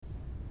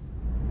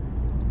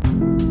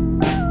Weird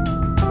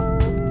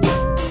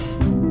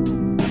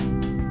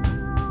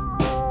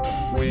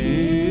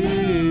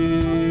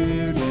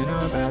in a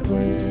bad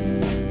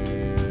way.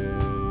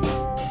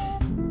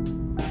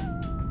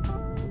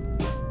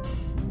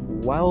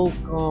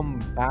 Welcome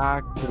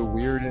back to the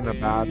Weird in a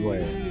Bad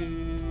Way.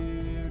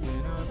 Weird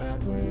in a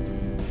bad way.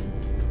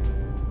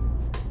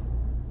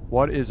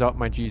 What is up,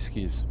 my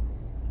G-skis?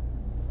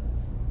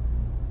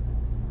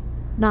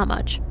 Not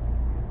much.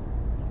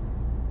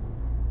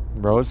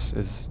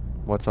 Rose,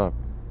 what's up?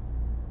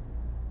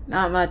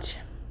 Not much.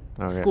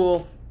 Okay.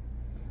 School.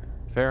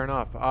 Fair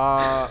enough.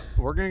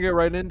 We're gonna get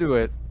right into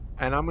it,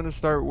 and I'm gonna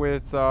start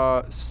with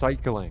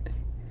cycling,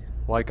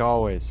 like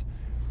always.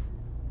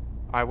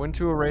 I went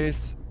to a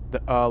race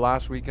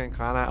last weekend,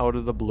 kind of out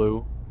of the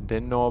blue.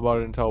 Didn't know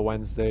about it until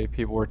Wednesday.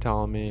 People were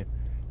telling me,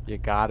 you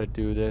gotta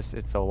do this.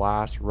 It's the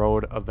last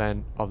road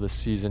event of the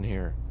season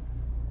here.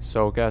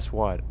 So guess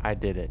what? I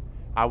did it.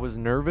 I was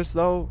nervous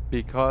though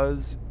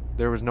because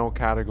there was no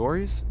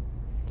categories.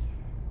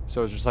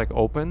 So it was just like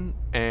open,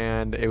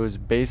 and it was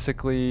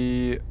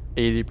basically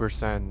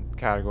 80%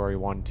 category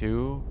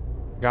 1-2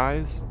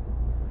 guys.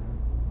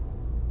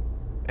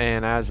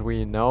 And as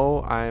we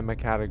know, I'm a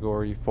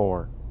category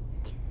 4.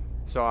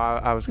 So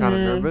I was kind of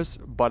nervous,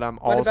 but I'm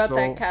What also... about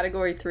that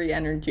category 3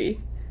 energy?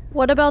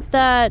 What about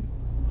that?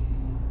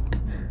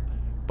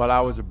 But I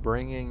was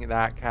bringing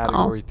that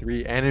category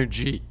 3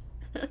 energy.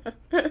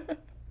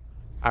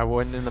 I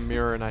went in the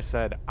mirror and I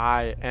said,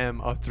 I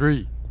am a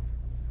 3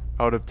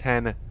 out of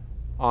 10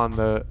 on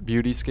the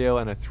beauty scale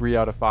and a 3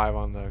 out of 5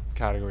 on the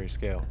category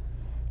scale.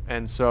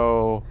 And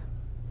so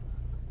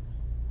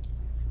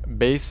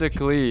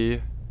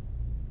basically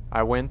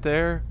I went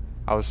there.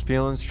 I was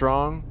feeling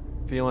strong,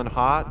 feeling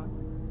hot,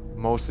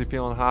 mostly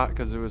feeling hot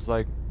because it was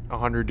like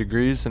 100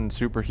 degrees and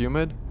super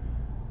humid.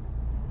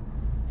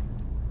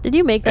 Did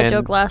you make that And-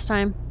 joke last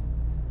time?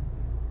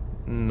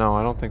 No,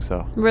 I don't think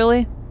so.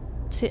 Really?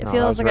 See, it No, that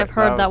feels was like right- I've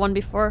heard that that one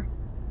before.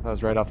 That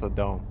was right off the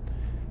dome.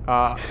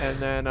 And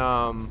then,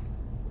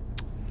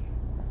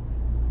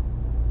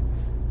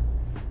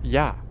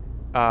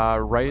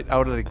 right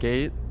out of the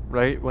gate,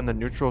 right when the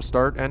neutral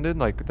start ended,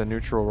 like the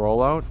neutral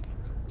rollout,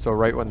 so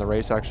right when the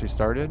race actually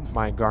started,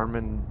 my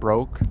Garmin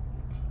broke.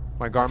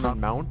 My Garmin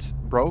mount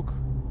broke,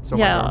 so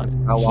Yeah, my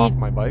Garmin fell off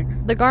my bike.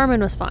 The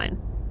Garmin was fine.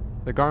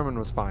 The Garmin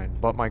was fine,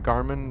 but my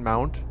Garmin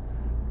mount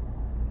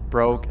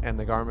broke and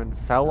the Garmin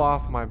fell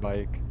off my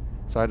bike,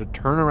 so I had to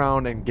turn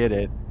around and get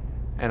it,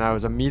 and I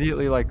was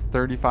immediately like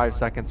 35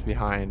 seconds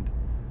behind,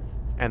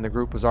 and the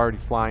group was already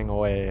flying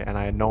away, and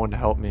I had no one to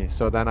help me.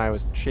 So then I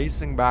was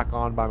chasing back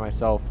on by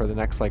myself for the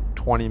next like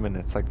 20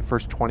 minutes, like the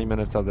first 20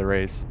 minutes of the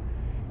race.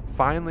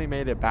 Finally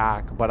made it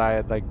back, but I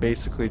had like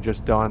basically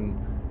just done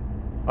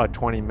a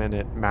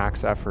 20-minute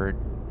max effort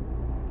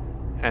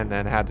and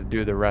then had to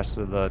do the rest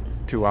of the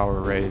 2-hour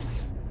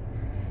race.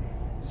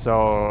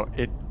 So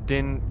it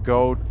didn't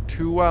go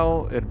too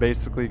well. It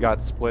basically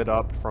got split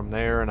up from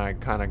there, and I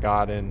kind of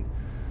got in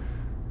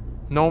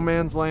no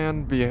man's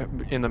land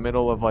in the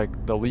middle of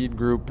like the lead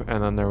group,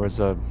 and then there was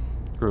a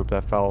group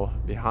that fell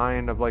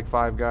behind of like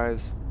 5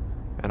 guys,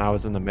 and I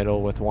was in the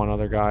middle with one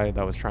other guy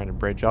that was trying to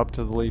bridge up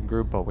to the lead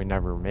group, but we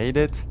never made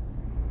it.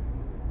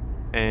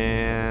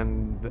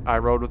 And I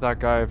rode with that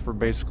guy for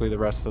basically the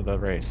rest of the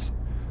race.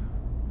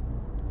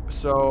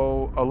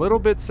 So a little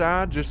bit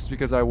sad, just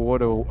because I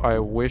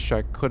wish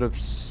I could have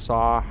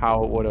saw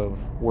how it would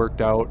have worked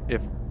out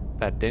if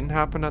that didn't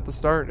happen at the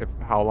start, if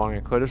how long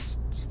I could have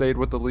stayed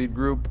with the lead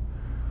group.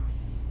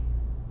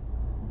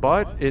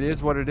 But it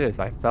is what it is.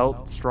 I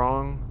felt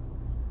strong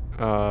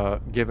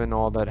given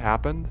all that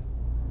happened,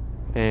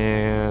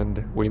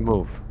 and we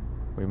move.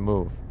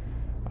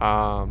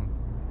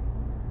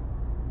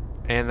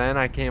 And then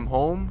I came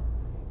home.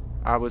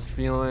 I was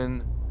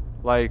feeling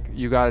like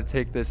you got to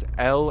take this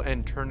L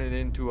and turn it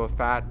into a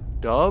fat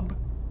dub.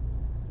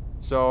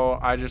 So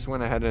I just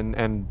went ahead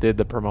and did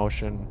the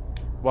promotion.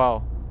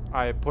 Well,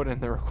 I put in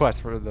the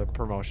request for the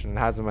promotion. It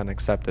hasn't been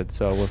accepted,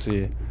 so we'll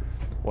see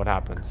what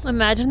happens.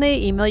 Imagine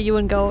they email you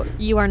and go,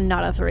 "You are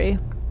not a 3."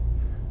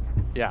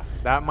 Yeah,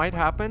 that might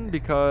happen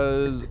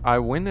because I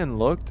went and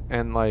looked,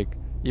 and like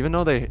even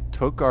though they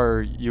took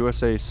our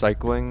USA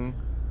Cycling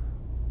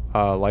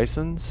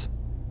license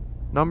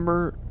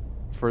number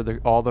for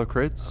all the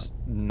crits,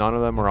 none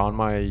of them are on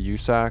my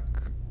USAC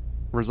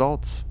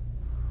results.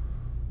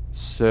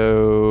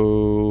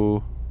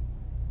 So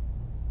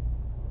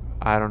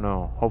I don't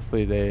know.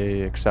 Hopefully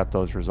they accept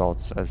those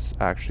results as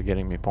actually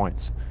getting me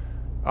points.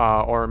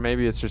 Or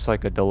maybe it's just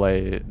like a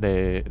delay.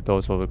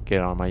 Those will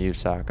get on my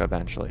USAC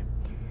eventually.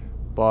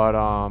 But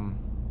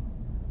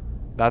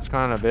that's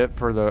kind of it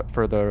for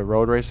the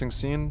road racing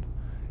scene.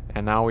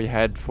 And now we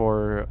head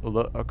for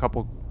a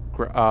couple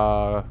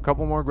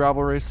more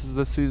gravel races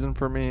this season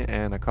for me,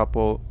 and a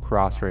couple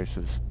cross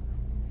races.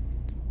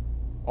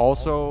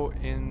 Also,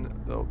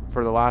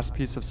 for the last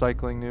piece of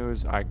cycling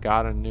news, I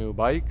got a new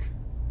bike.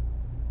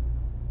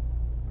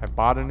 I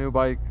bought a new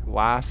bike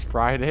last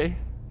Friday.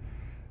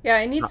 Yeah,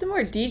 I need some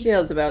more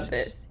details about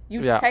this.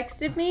 You Yeah.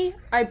 texted me,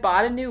 I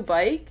bought a new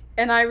bike,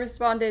 and I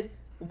responded,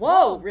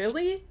 whoa,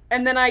 really?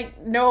 And then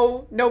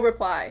no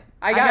reply.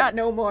 I got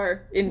no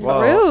more info.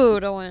 Well,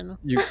 Rude, Owen.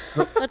 You,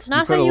 That's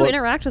not how coulda you looked-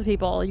 interact with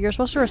people. You're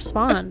supposed to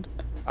respond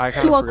I to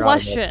kinda a forgot about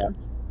question.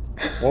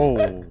 that.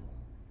 Whoa.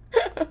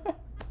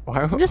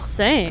 Why? I'm just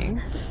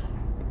saying.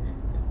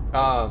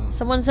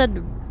 Someone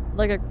said,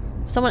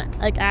 someone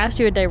asked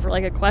you a day for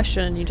a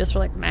question, and you just were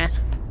like, meh,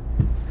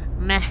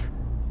 meh.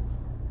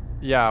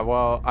 Yeah,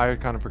 well, I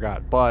kind of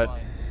forgot. But,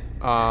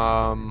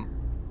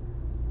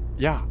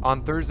 yeah,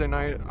 on Thursday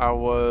night, I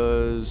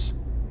was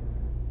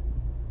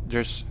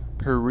just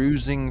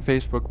perusing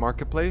Facebook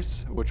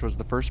Marketplace, which was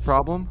the first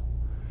problem.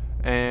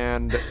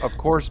 And, of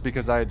course,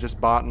 because I had just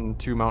bought found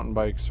 2 mountain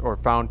bikes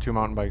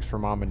for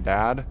mom and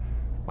dad,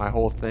 my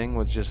whole thing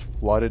was just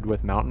flooded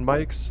with mountain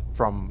bikes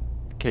from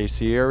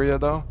KC area,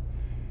 though.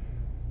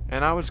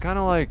 And I was kind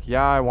of like,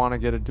 yeah, I want to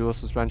get a dual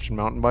suspension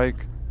mountain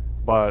bike,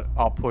 but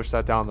I'll push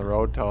that down the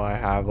road till I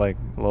have a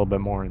little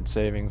bit more in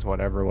savings,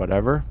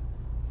 whatever.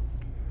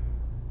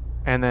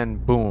 And then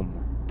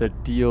boom, the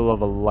deal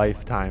of a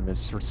lifetime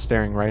is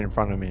staring right in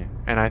front of me.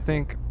 And I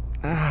think,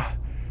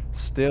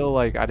 still,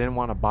 I didn't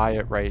want to buy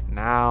it right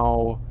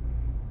now.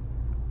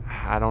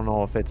 I don't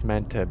know if it's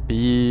meant to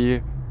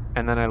be.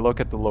 And then I look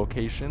at the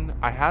location.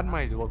 I had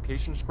my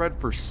location spread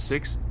for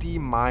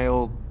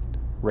 60-mile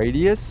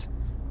radius.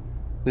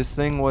 This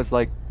thing was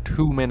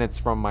 2 minutes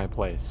from my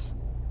place.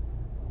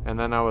 And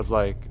then I was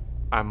like,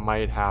 I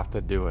might have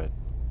to do it.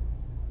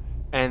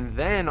 And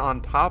then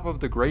on top of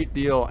the great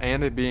deal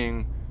and it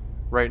being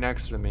right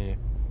next to me,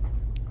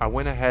 I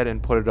went ahead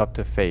and put it up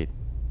to fate.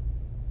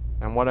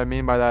 And what I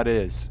mean by that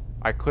is,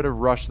 I could have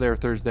rushed there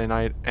Thursday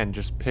night and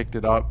just picked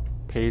it up,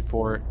 paid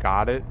for it,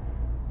 got it.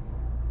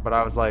 But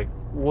I was like,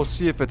 we'll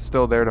see if it's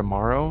still there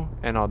tomorrow,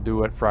 and I'll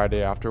do it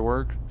Friday after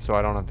work, so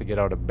I don't have to get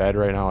out of bed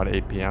right now at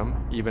 8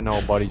 p.m., even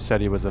though Buddy said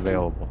he was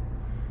available.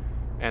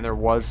 And there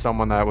was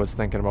someone that was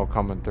thinking about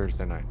coming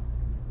Thursday night.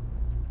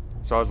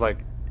 So I was like,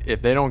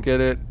 if they don't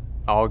get it,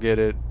 I'll get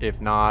it. If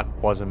not,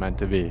 wasn't meant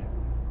to be.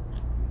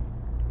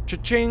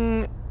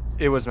 Cha-ching!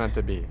 It was meant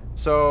to be.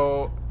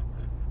 So,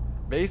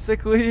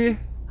 basically...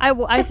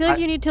 I feel like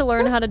you need to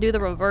learn how to do the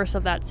reverse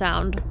of that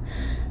sound,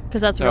 because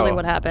that's really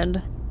what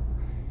happened.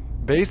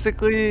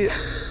 Basically,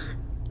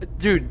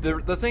 dude,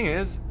 the thing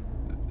is,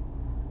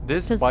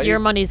 this Because bike... your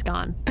money's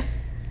gone.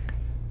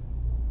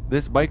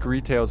 This bike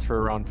retails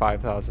for around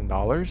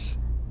 $5,000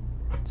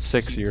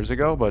 6 years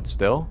ago, but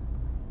still.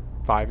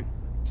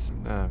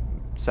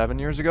 7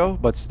 years ago,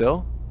 but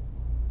still.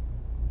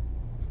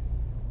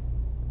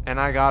 And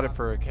I got it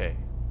for $1,000.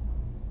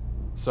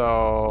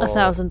 So...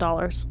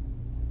 $1,000.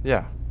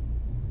 Yeah.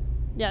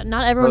 Yeah,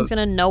 not everyone's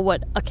gonna know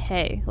what a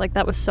K.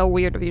 That was so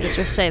weird of you to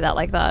just say that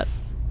like that.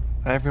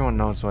 Everyone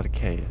knows what a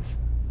K is.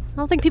 I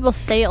don't think people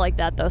say it like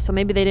that though, so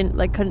maybe they didn't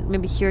couldn't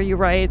maybe hear you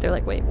right. They're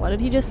like, wait, what did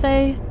he just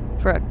say?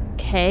 For a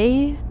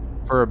K?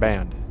 For a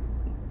band.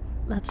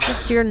 That's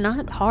just, you're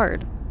not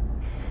hard.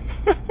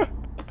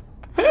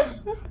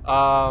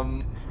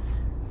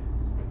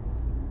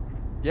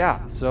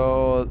 Yeah,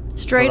 so...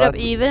 Straight so up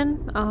even?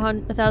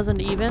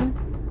 1,000 even?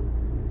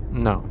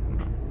 No.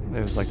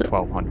 It was So-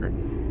 1,200.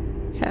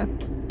 Okay.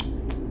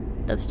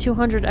 That's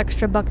 200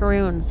 extra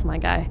buckaroons, my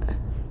guy.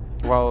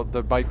 Well,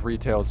 the bike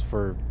retails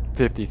for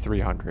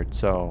 5,300,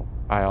 so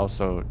I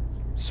also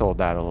sold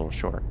that a little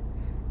short.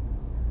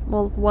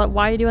 Well,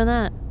 why are you doing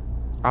that?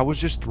 I was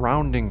just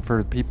rounding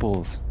for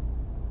people's.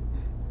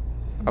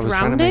 I was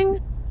trying to Rounding?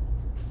 make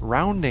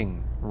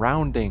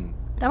rounding.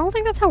 I don't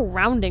think that's how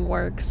rounding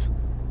works.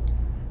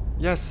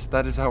 Yes,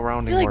 that is how I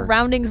rounding feel like works.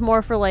 rounding's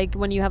more for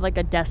when you have a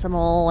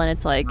decimal and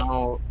it's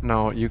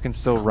No, you can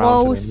still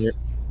round to close. the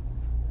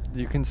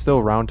you can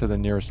still round to the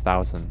nearest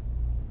 1,000.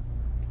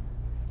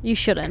 You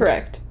shouldn't.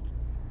 Correct.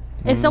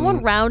 If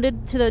someone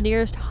rounded to the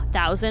nearest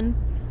 1,000,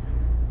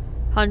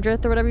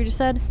 100th or whatever you just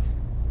said,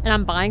 and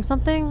I'm buying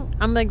something,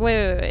 I'm like,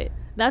 wait.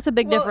 That's a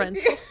big Well,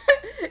 difference.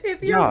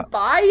 If you're Yeah.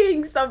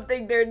 buying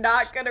something, they're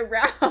not gonna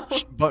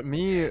round. But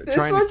me This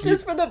trying was to keep,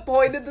 just for the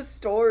point of the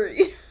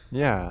story.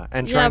 yeah,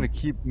 and Yeah. trying to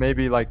keep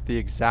maybe the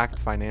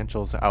exact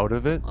financials out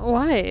of it.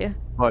 Why?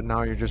 But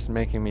now you're just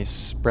making me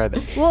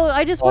spread. Well,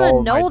 I just want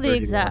All to my know the dirty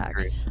exact.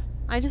 laundry.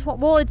 I just want.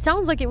 Well, it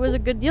sounds like it was a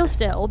good deal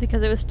still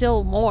because it was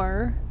still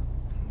more,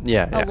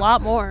 Yeah, a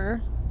lot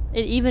more.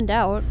 It evened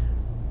out.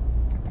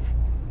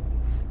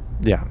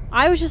 Yeah.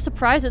 I was just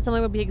surprised that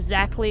something would be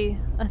exactly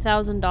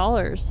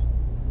 $1,000.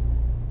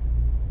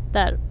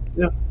 That.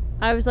 Yeah.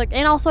 I was like,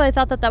 and also I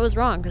thought that was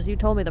wrong because you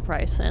told me the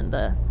price and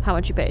how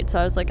much you paid. So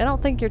I was like, I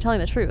don't think you're telling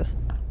the truth.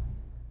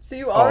 So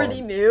you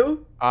already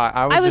knew? I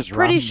I was just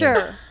pretty rounding.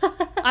 sure.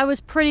 I was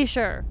pretty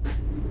sure.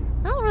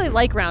 I don't really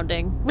like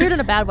rounding. Weird in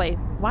a bad way.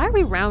 Why are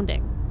we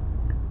rounding?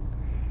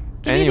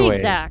 Give me the Anyway.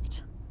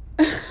 exact.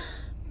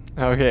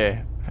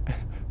 Okay.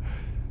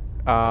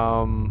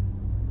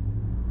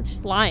 It's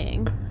just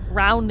lying.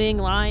 Rounding,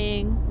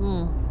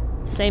 lying.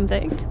 Same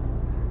thing.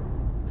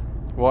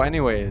 Well,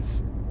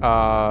 anyways,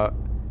 I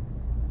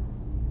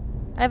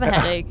have a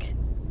headache.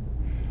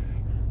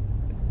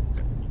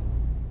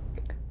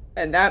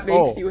 And that makes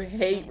Oh. you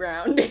hate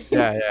rounding.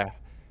 yeah.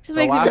 Just The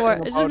makes me last more.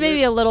 thing It just about made it-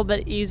 me a little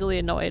bit easily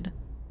annoyed.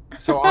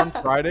 So on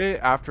Friday,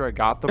 after I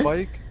got the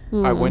bike,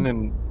 I went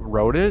and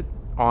rode it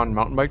on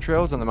mountain bike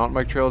trails, and the mountain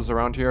bike trails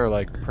around here are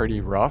like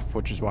pretty rough,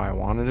 which is why I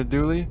wanted a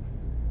dually.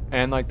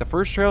 And like the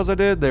first trails I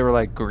did, they were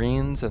like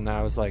greens, and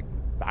I was like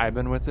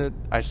vibing with it.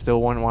 I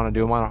still wouldn't want to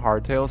do them on a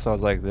hardtail, so I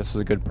was like, this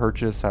is a good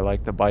purchase. I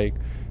like the bike.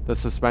 The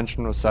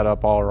suspension was set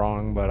up all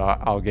wrong, but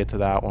I'll get to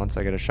that once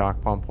I get a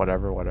shock pump,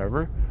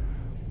 whatever.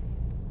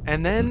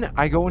 And then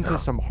I go into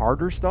some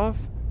harder stuff,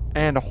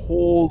 and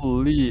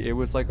holy, it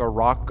was like a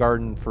rock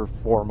garden for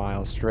 4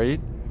 miles straight.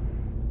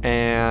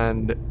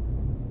 And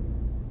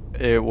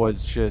it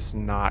was just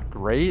not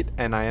great,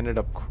 and I ended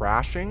up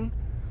crashing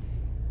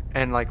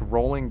and like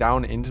rolling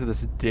down into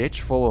this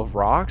ditch full of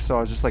rocks. So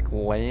I was just like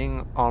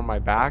laying on my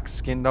back,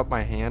 skinned up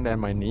my hand and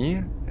my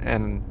knee,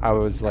 and I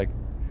was like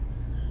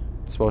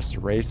supposed to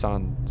race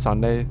on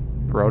Sunday,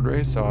 road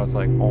race. So I was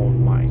like, oh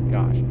my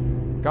gosh.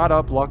 Got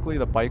up, luckily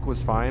the bike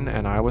was fine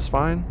and I was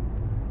fine.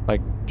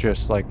 Like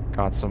just like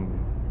got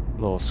some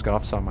little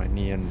scuffs on my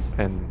knee and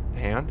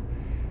hand.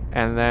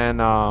 And then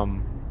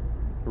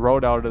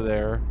rode out of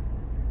there,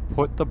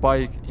 put the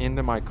bike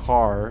into my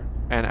car,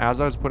 and as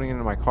I was putting it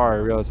into my car, I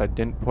realized I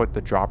didn't put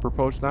the dropper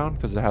post down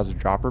because it has a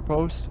dropper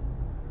post.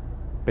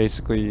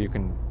 Basically, you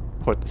can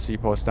put the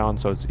seat post down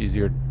so it's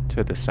easier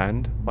to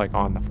descend, like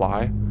on the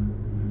fly.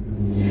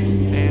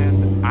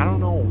 And I don't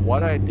know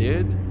what I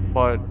did,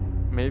 but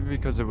maybe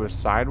because it was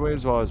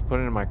sideways while I was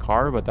putting it in my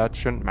car, but that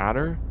shouldn't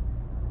matter.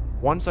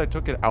 Once I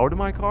took it out of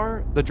my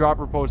car, the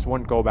dropper post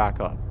wouldn't go back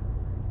up.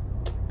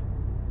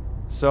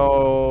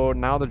 So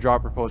now the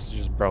dropper post is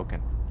just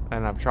broken.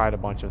 And I've tried a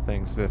bunch of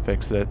things to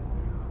fix it.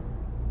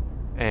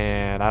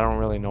 And I don't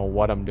really know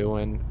what I'm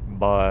doing,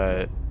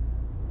 but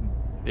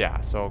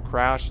yeah, so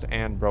crashed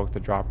and broke the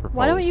dropper post.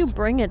 Why don't you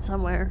bring it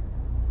somewhere?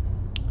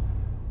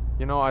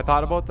 You know, I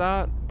thought about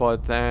that,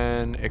 but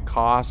then it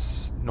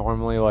costs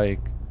normally like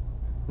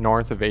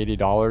north of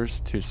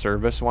 $80 to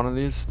service one of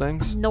these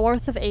things.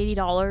 North of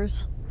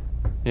 $80?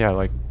 Yeah,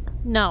 like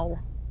No.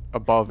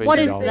 above $80. What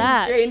is Things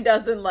that? Jane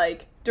doesn't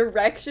like.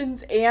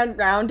 Directions and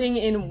rounding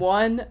in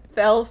one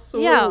fell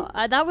swoop. Yeah,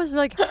 that was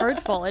like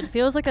hurtful. It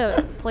feels like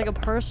a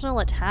personal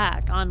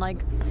attack on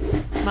like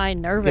my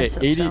nervous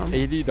Okay, system.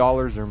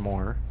 $80 or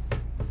more.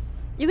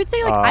 You could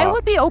say like I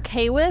would be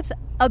okay with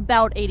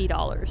about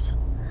 $80.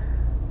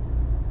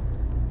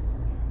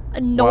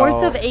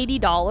 North of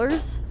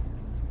 $80?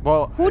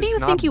 Well, Who do you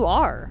it's think not- you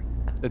are?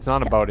 It's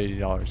not about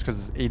 $80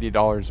 because it's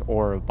 $80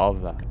 or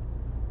above that.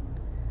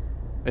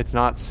 It's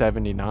not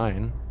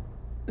 79.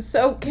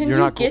 So can You're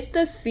you not get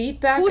the seat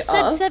back Who up?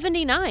 said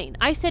 79?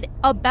 I said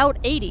about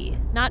 80,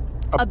 not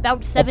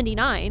about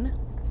 79.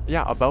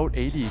 Yeah, about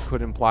 80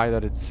 could imply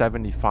that it's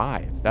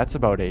 75. That's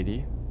about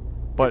 80.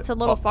 But It's a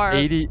little far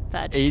 80,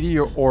 fetched. 80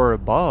 or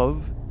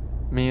above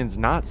means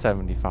not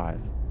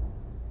 75.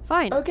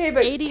 Fine. Okay,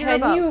 but 80 or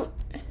above.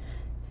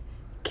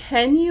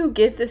 can you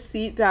get the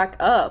seat back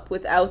up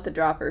without the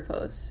dropper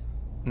post?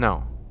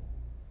 No.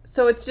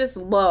 So it's just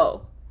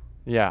low.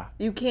 Yeah.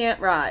 You can't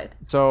ride.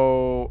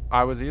 So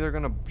I was either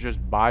going to just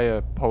buy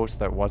a post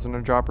that wasn't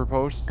a dropper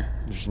post,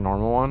 just a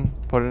normal one,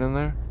 put it in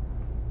there.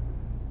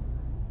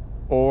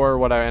 Or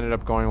what I ended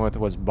up going with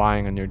was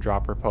buying a new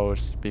dropper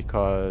post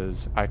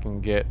because I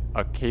can get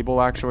a cable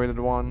actuated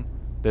one.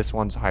 This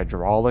one's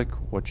hydraulic,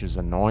 which is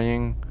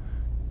annoying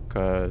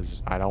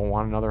because I don't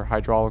want another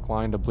hydraulic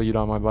line to bleed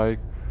on my bike.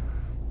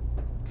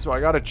 So I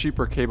got a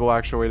cheaper cable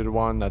actuated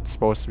one that's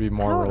supposed to be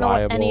more I don't reliable.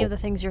 know what any of the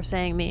things you're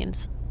saying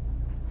means.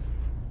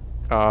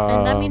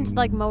 And that means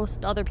like Um,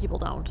 most other people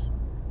don't.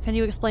 Can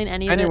you explain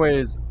any of it?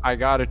 Anyways, I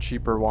got a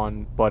cheaper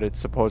one, but it's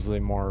supposedly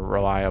more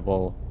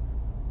reliable.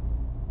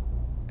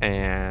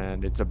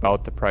 And it's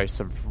about the price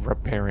of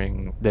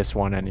repairing this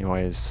one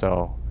anyways,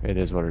 so it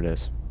is what it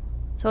is.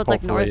 So it's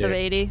like north of hopefully-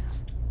 80.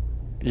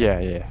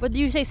 Yeah. But did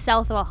you say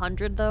south of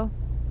 100 though?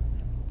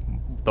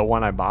 The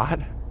one I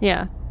bought?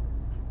 Yeah.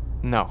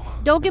 No.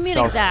 Don't give me It's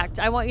an south- exact.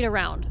 I want you to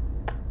round.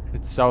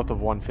 It's south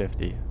of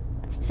 150.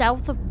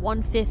 South of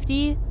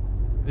 150?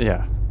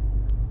 Yeah.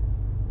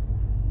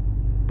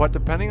 But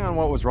depending on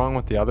what was wrong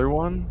with the other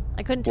one,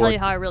 I couldn't tell Or- you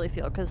how I really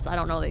feel because I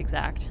don't know the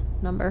exact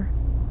number.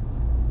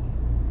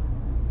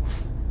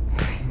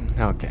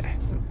 okay.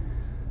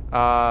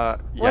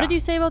 What did you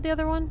say about the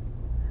other one?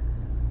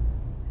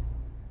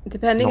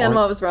 Depending on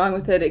Nor- what was wrong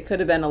with it, it could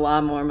have been a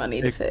lot more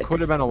money to It fix. could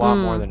have been a lot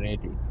more than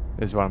 80,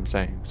 is what I'm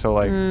saying. So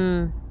like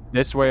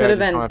this way, Could I have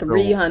just don't been have to.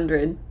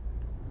 300.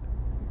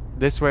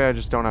 This way, I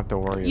just don't have to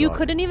worry. You about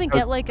couldn't it. even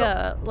Because get like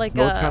a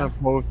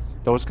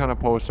those kind of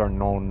posts are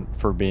known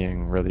for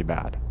being really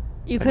bad.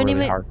 you and couldn't really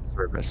even hard to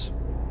service.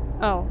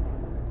 Oh.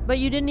 But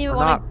you didn't even Or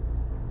want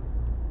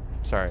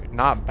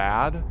not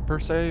bad per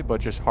se,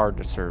 but just hard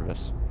to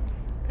service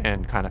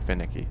and kind of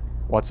finicky.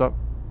 What's up?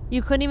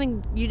 you didn't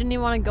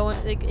even want to go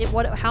in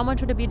like how much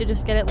would it be to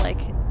just get it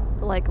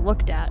like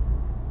looked at?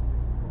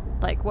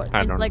 Like what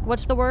I don't like know.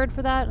 what's the word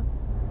for that?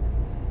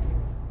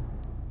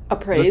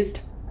 Appraised.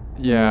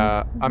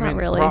 Yeah, I not mean,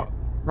 really.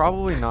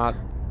 probably not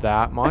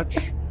that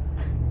much.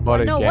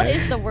 But No, again, what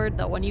is the word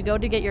though when you go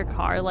to get your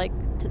car like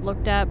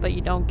looked at, but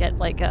you don't get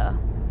like a.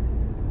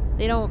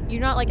 You're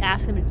not like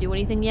asking them to do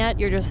anything yet.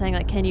 You're just saying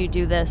like, can you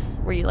do this?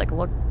 Where you like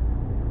look.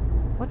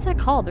 What's that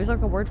called? There's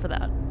like a word for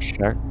that.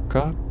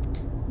 Checkup?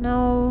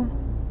 No.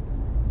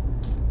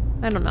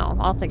 I don't know.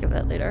 I'll think of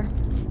it later.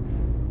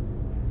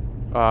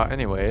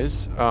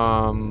 Anyways,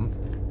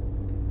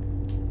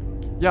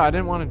 yeah, I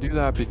didn't want to do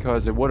that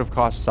because it would have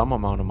cost some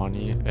amount of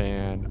money,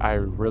 and I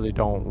really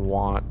don't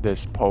want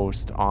this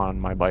post on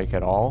my bike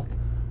at all,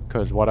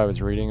 because what I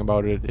was reading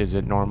about it is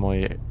it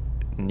normally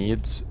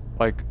needs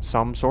like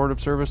some sort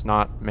of service,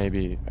 not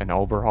maybe an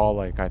overhaul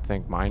like I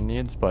think mine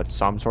needs, but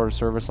some sort of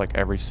service like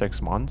every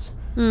 6 months,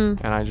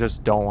 and I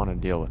just don't want to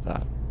deal with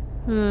that.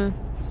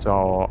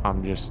 So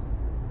I'm just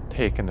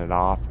taking it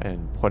off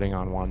and putting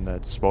on one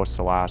that's supposed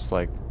to last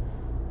like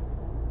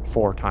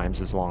 4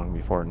 times as long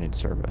before it needs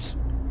service.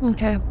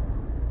 Okay.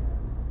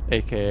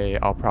 AKA,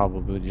 I'll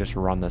probably just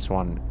run this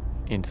one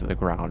into the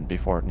ground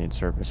before it needs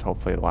service.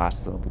 Hopefully it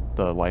lasts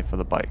the life of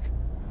the bike.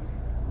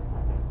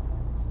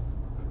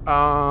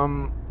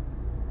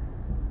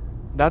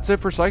 That's it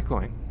for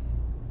cycling.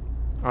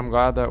 I'm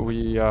glad that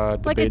we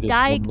debated Like a so many things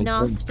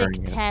diagnostic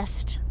during it.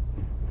 test.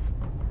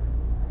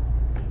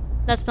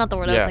 That's not the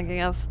word I was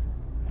thinking of.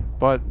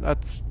 But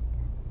it's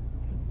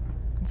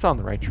on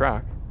the right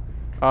track.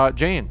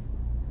 Jane,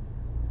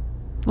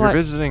 you're What?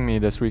 visiting me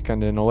this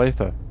weekend in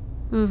Olathe.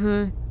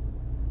 Mm-hmm.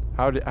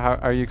 How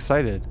are you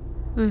excited?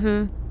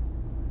 Mm-hmm.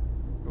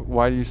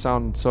 Why do you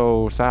sound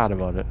so sad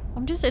about it?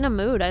 I'm just in a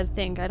mood, I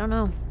think. I don't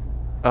know.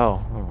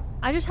 Oh.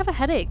 I just have a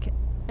headache.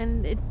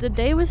 And the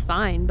day was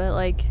fine, but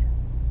like...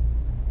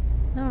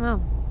 I don't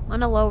know. I'm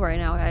on a low right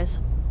now, guys.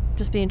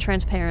 Just being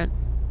transparent.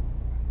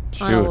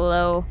 On a Shoot.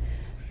 low.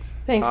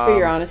 Thanks for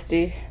your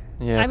honesty.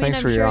 Yeah, I mean, thanks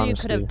I'm for your sure you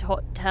honesty.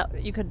 could have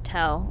you could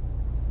tell.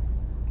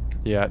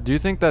 Yeah. Do you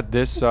think that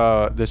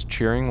this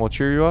cheering will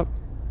cheer you up?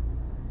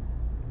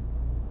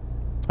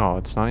 Oh,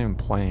 it's not even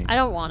playing. I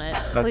don't want it.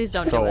 That's Please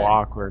don't so do it.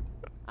 awkward.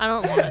 I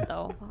don't want it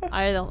though.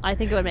 I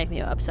think it would make me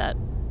upset.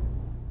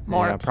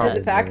 More Yeah, upset.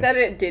 Did the fact that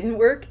it didn't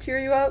work cheer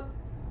you up?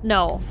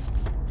 No.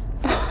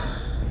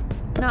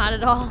 Not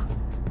at all.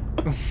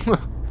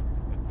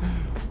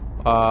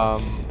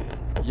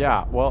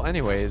 Yeah. Well,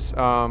 anyways,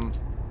 I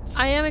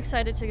am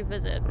excited to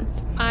visit.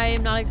 I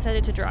am not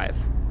excited to drive.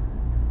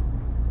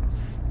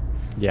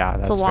 yeah,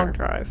 that's It's a long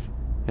fair. drive.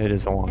 It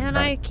is a long And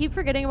drive. I keep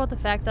forgetting about the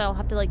fact that I'll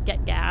have to like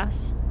get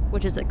gas,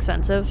 which is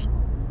expensive.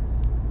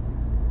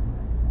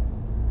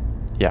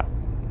 Yeah.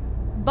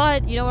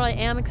 But you know what I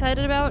am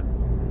excited about?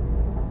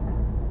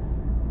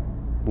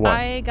 What?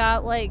 I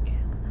got like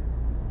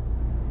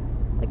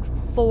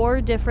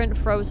 4 different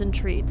frozen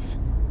treats.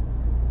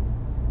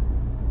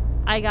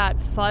 I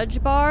got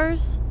fudge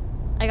bars.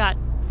 I got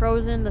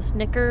the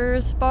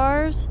Snickers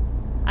bars.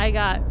 I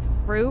got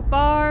fruit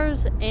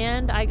bars,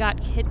 and I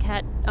got Kit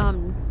Kat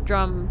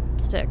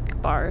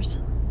drumstick bars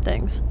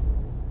things.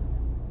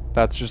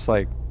 That's just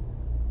like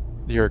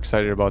you're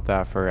excited about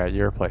that for at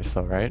your place,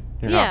 though, right?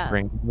 You're Yeah. not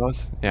bringing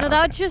those. Yeah. No,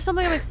 that's just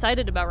something I'm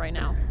excited about right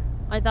now.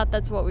 I thought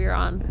that's what we were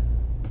on.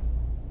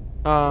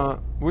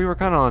 We were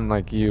kind of on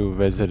like you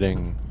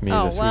visiting me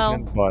Oh, this well.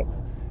 weekend, but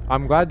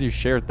I'm glad you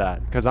shared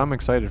that because I'm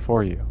excited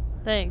for you.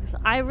 Thanks.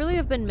 I really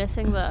have been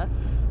missing the...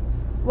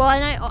 Well,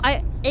 and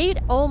I ate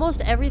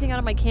almost everything out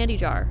of my candy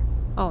jar,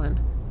 Owen.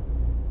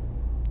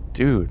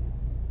 Dude.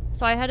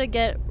 So I had to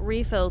get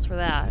refills for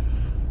that.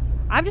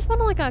 I've just been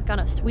like on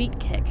a sweet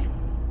kick.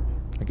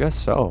 I guess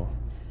so.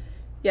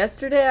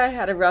 Yesterday I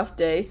had a rough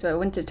day, so I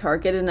went to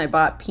Target and I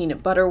bought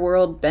Peanut Butter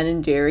World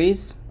Ben &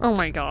 Jerry's. Oh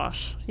my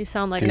gosh. You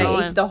sound like And I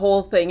Owen. ate the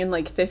whole thing in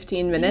like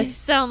 15 You minutes.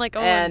 sound like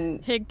Owen.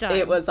 And Big time.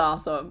 it was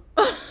awesome.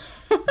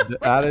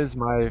 That is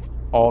my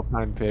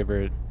all-time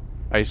favorite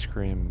ice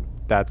cream.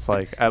 That's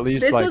like at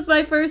least This like was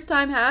my first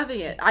time having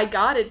it. I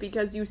got it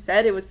because you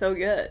said it was so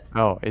good.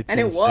 oh, it's and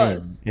it insane.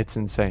 was. It's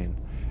insane.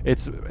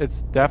 It's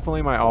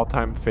definitely my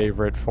all-time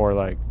favorite for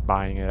like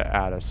buying it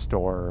at a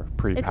store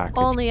It's prepackaged.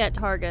 only at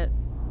Target.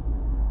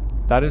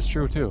 That is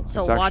true too.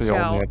 So it's actually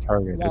watch only out, at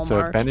Target. It's a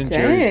Walmart. Ben and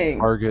Jerry's Dang.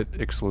 Target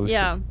exclusive.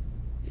 Yeah.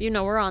 You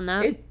know we're on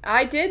that.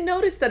 I did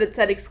notice that it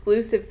said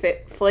exclusive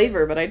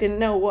flavor, but I didn't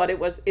know what it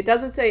was. It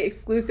doesn't say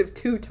exclusive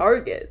to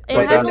Target, so It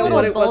I has didn't a know little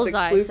what it was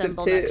bullseye exclusive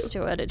symbol to. next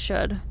to it. It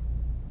should.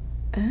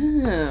 Oh,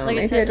 Like maybe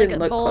it I said like didn't a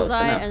look close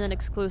bullseye enough. and then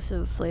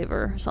exclusive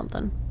flavor or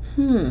something.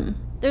 Hmm.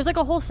 There's like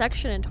a whole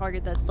section in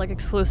Target that's like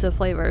exclusive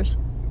flavors.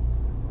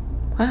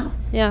 Wow.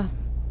 Yeah.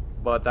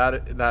 But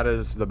that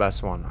is the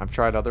best one. I've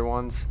tried other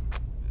ones,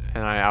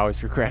 and I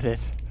always regret it.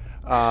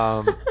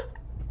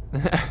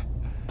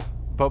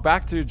 But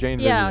back to Jane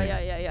Yeah,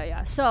 visiting.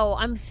 yeah. So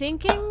I'm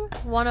thinking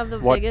one of the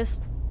What-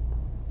 biggest.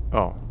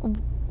 Oh,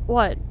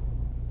 What?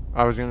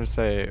 I was gonna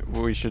say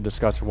we should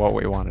discuss what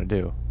we want to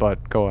do,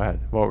 but go ahead.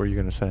 What were you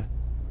gonna say?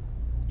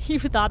 You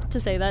thought to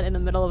say that in the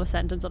middle of a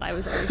sentence that I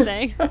was already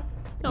saying. I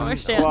don't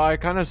understand. Well, I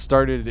kind of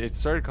started. It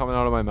started coming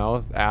out of my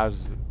mouth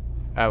as,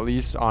 at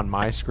least on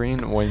my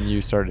screen, when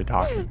you started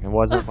talking. It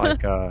wasn't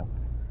like.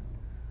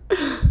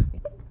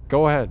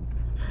 Go ahead.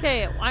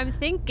 Okay, I'm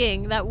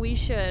thinking that we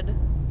should,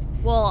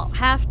 well,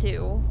 have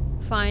to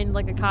find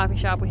like a coffee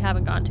shop we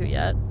haven't gone to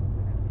yet.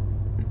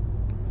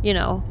 You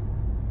know.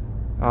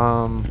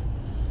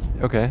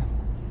 Okay.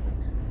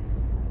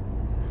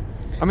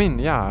 I mean,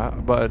 yeah,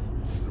 but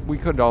we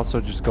could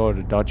also just go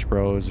to Dutch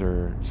Bros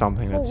or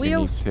something that's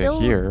unique to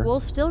here. We'll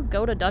still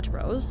go to Dutch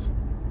Bros.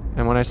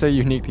 And when I say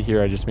unique to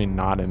here, I just mean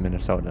not in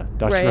Minnesota.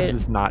 Dutch Right. Bros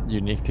is not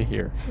unique to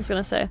here. I was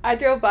gonna say. I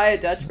drove by a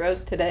Dutch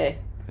Bros today.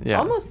 Yeah.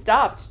 Almost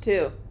stopped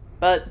too,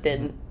 but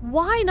didn't.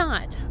 Why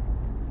not?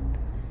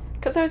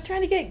 Because I was trying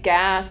to get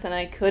gas and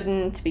I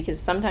couldn't because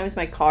sometimes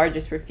my car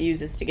just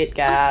refuses to get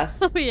gas.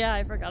 Oh yeah,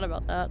 I forgot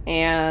about that.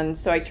 And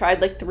so I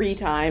tried like 3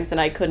 times and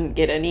I couldn't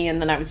get any,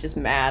 and then I was just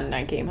mad and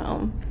I came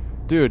home.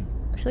 Dude,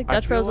 I feel like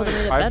Dutch Bros would have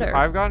made it I've, better.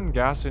 I've gotten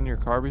gas in your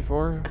car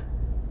before,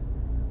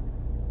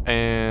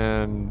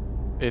 and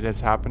it has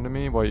happened to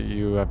me, what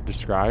you have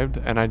described,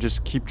 and I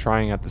just keep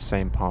trying at the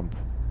same pump.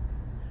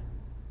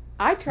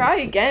 I try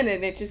again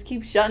and it just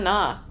keeps shutting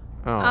off.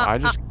 Oh, I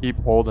just keep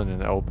holding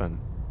it open.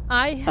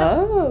 I have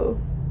Oh.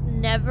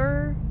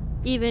 never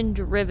even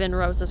driven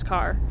Rose's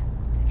car.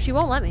 She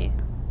won't let me.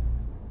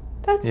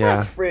 That's Yeah.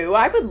 not true.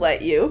 I would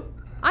let you.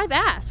 I've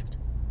asked.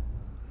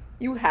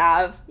 You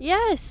have.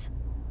 Yes.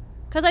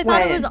 Because I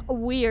thought it was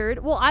When?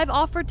 weird. Well, I've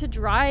offered to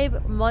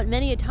drive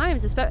many a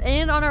times,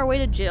 and on our way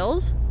to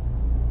Jill's.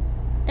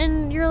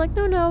 And you're like,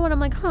 no. And I'm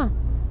like, huh.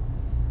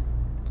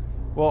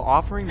 Well,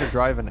 offering to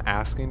drive and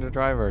asking to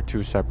drive are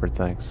two separate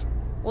things.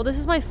 Well, this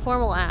is my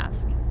formal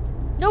ask.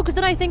 No, because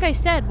then I think I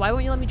said, why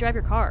won't you let me drive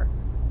your car?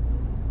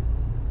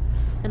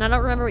 And I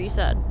don't remember what you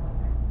said.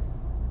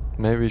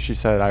 Maybe she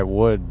said I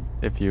would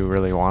if you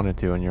really wanted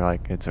to, and you're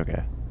like, it's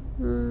okay.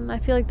 I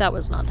feel like that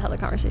was not how the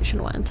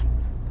conversation went.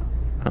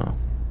 Oh.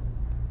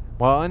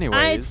 Well,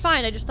 anyways. It's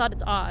fine. I just thought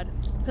it's odd.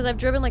 Because I've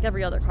driven like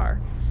every other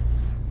car.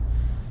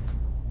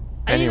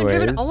 I ain't even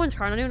driven Anyways. Owen's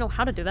car. I don't even know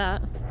how to do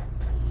that.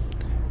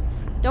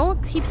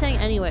 Don't keep saying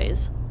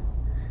anyways.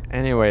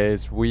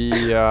 Anyways, we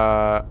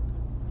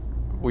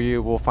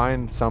will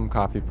find some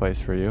coffee place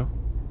for you.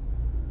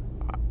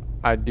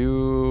 I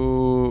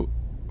do.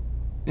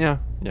 Yeah.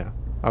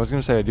 I was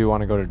gonna say I do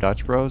want to go to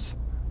Dutch Bros.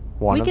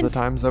 One of the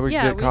times that we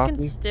get coffee. We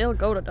can still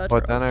go to Dutch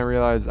But Bros. then I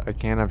realized I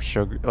can't have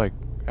sugar, like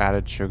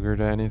added sugar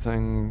to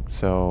anything.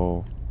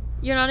 So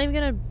You're not even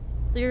gonna.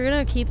 You're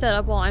gonna keep that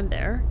up while I'm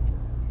there.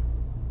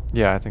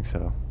 yeah, I think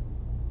so.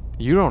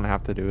 You don't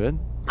have to do it.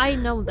 I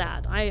know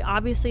that. I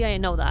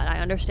know that. I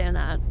understand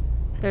that.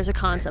 There's a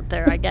concept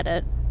there. I get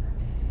it.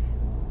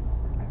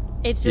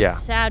 It's just Yeah.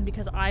 sad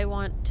because I'm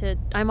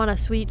on a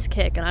sweets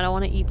kick and I don't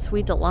want to eat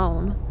sweets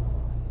alone.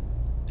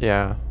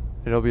 Yeah,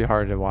 it'll be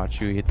hard to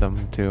watch you eat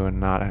them too and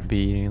not be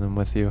eating them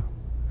with you.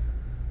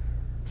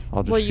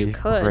 I'll just Well, you be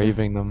could.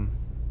 craving them.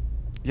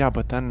 Yeah,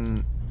 but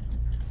then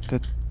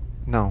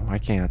no, I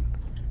can't.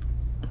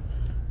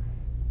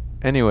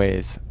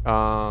 Anyways,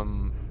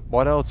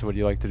 what else would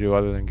you like to do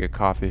other than get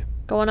coffee?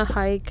 Go on a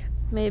hike,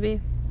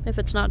 maybe, if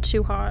it's not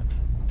too hot.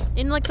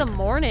 In like the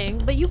morning,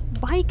 but you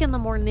bike in the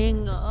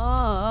morning.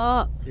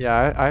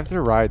 Yeah, I have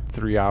to ride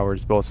 3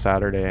 hours both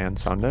Saturday and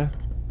Sunday.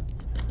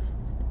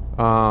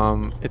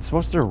 It's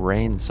supposed to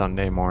rain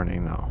Sunday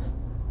morning though.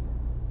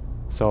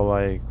 So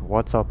like,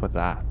 what's up with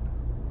that?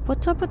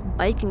 What's up with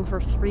biking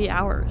for 3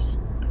 hours,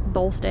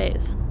 both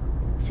days?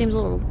 Seems a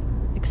little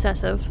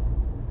excessive.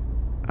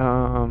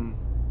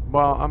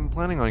 Well, I'm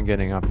planning on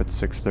getting up at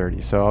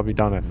 6:30, so I'll be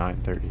done at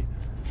 9:30.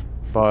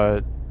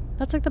 But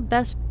That's like the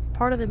best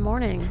part of the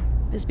morning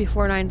is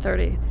before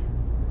 9:30.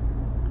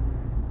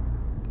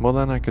 well,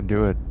 then I could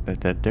do it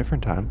at a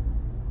different time.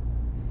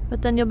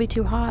 But then you'll be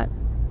too hot.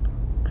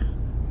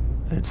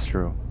 It's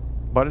true.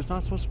 But it's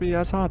not supposed to be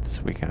as hot this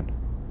weekend.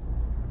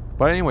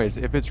 But anyways,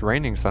 if it's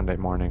raining Sunday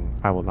morning,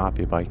 I will not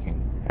be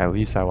biking. At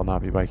least I will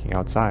not be biking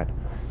outside.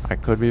 I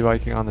could be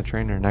biking on the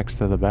trainer next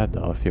to the bed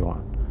though, if you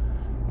want.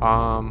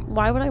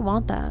 Why would I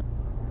want that?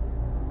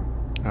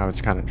 I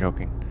was kind of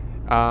joking.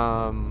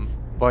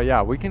 But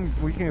yeah, we can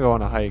go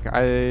on a hike.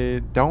 I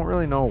don't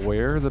really know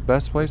where the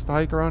best place to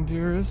hike around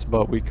here is,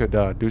 but we could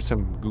do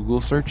some Google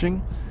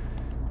searching.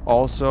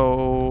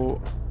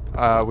 Also,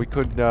 we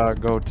could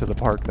go to the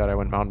park that I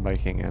went mountain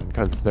biking in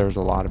because there's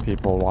a lot of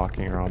people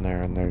walking around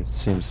there, and there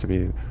seems to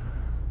be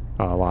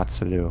lots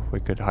to do. We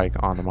could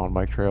hike on the mountain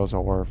bike trails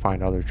or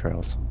find other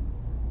trails.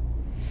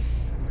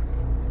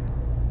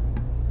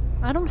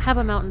 I don't have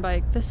a mountain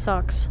bike. This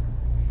sucks.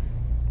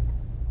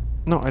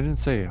 No, I didn't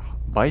say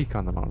bike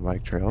on the mountain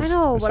bike trails. I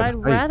know, but said I'd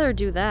hike. rather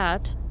do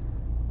that.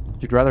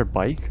 You'd rather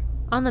bike?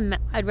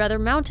 I'd rather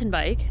mountain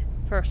bike.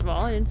 First of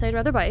all, I didn't say I'd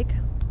rather bike.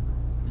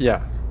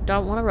 Yeah.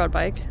 Don't want a road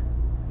bike.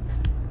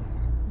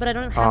 But I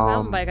don't have a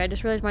mountain bike. I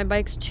just realized my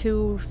bike's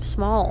too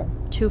small,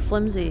 too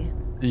flimsy.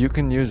 You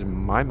can use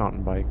my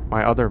mountain bike,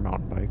 my other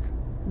mountain bike.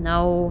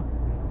 No,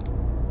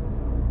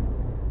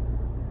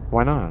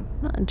 Why not?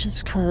 not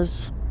just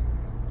cause.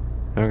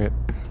 Okay.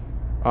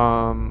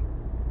 Well,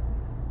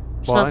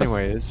 not the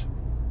anyways.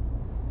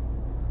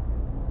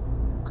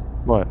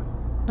 What?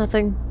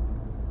 Nothing.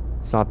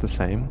 It's not the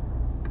same?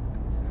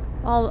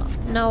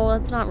 No,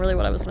 that's not really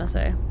what I was gonna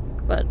say.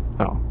 But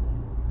Oh.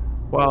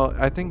 Well,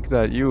 I think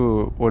that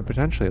you would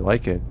potentially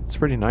like it. It's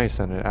pretty nice,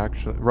 and it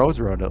actually Rose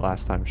rode it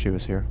last time she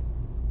was here.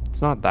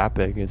 It's not that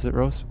big, is it,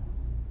 Rose?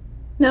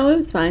 No, it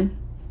was fine.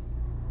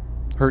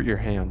 Hurt your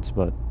hands,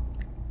 but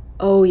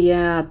Oh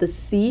yeah, the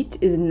seat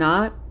is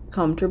not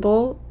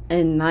comfortable,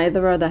 and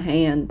neither are the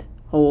hand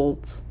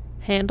holds.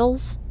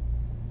 Handles?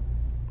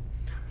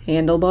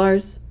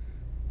 Handlebars.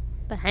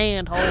 The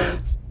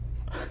handholds.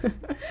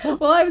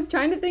 Well, I was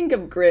trying to think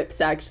of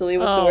grips, actually,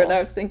 was the word Oh. I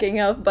was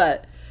thinking of,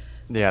 but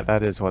yeah,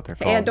 that is what they're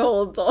called. hand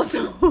holds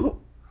also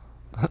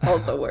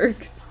also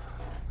works.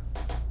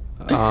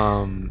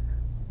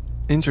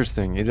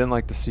 Interesting. You didn't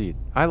like the seat.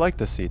 I like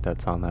the seat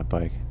that's on that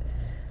bike.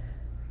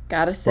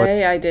 Gotta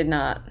say, I did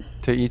not.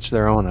 To each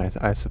their own,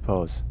 I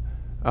suppose.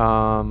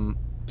 Do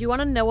you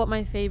want to know what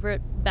my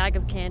favorite bag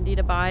of candy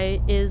to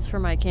buy is for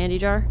my candy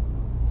jar?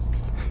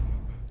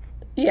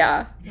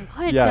 Yeah.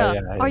 What Yeah,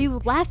 yeah. are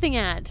you laughing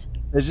at?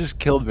 It just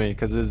killed me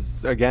because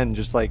it's, again,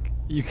 just like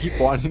you keep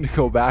wanting to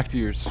go back to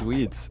your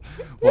sweets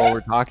while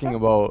we're talking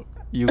about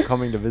you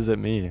coming to visit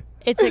me.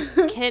 It's a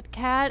Kit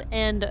Kat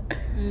and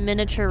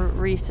miniature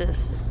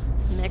Reese's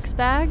mix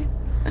bag.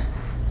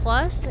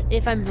 Plus,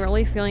 if I'm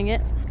really feeling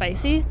it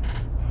spicy,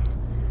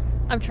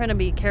 I'm trying to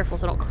be careful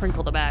so I don't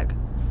crinkle the bag.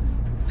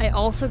 I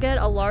also get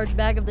a large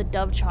bag of the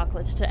Dove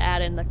chocolates to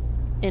add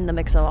in the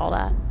mix of all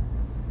that.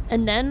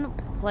 And then,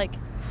 like,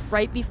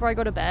 right before I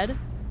go to bed,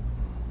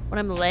 when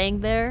I'm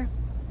laying there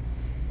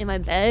in my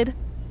bed,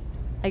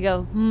 I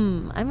go,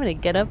 I'm gonna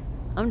get up.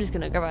 I'm just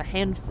gonna grab a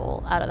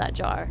handful out of that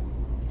jar.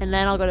 And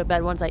then I'll go to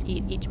bed once I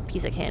eat each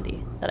piece of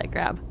candy that I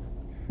grab.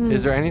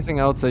 Is there anything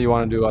else that you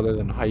want to do other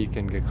than hike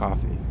and get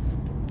coffee?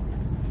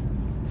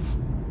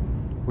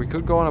 We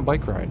could go on a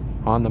bike ride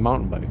on the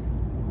mountain bike.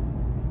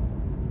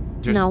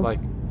 Just No. like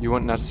you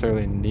wouldn't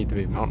necessarily need to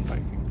be mountain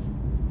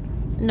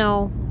biking.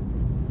 No.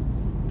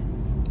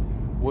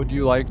 Would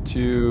you like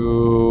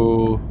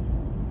to?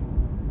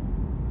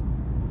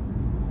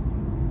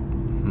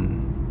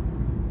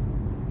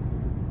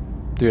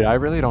 Dude, I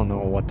really don't know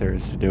what there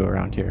is to do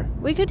around here.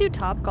 We could do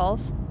Top Golf.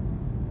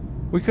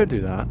 We could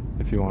do that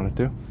if you wanted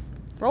to.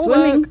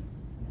 Swimming.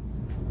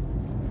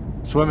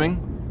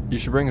 Swimming. You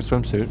should bring a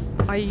swimsuit.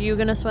 Are you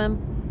gonna swim?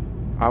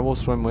 I will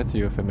swim with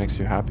you if it makes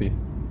you happy.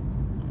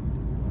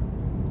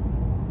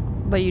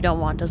 But you don't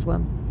want to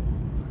swim.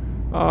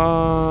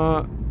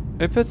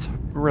 If it's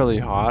really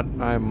hot,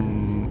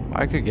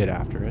 I could get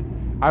after it.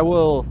 I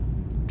will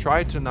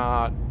try to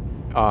not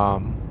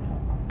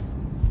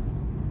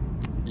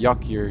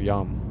yuck your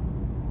yum.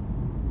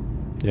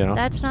 You know?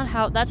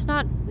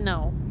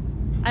 No.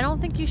 I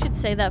don't think you should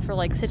say that for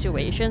like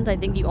situations. I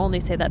think you only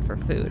say that for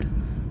food.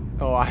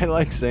 Oh, I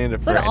like saying it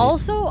for But any-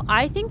 also,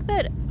 I think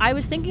that I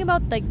was thinking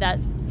about like that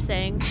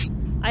saying.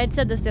 I had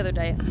said this the other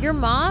day. Your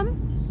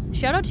mom,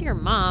 shout out to your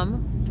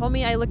mom, told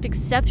me I looked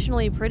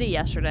exceptionally pretty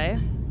yesterday.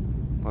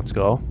 Let's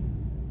go.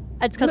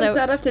 It's What because does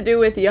that have to do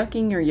with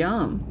yucking your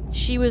yum?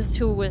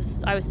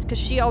 because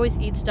she always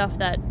eats stuff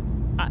that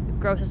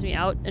grosses me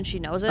out and she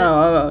knows it.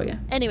 Oh, yeah.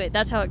 Anyway,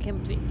 that's how it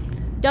came to be.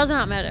 Does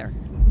not matter.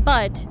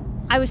 But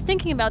I was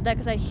thinking about that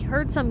because I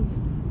heard some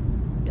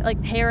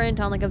like parent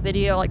on like a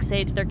video like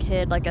say it to their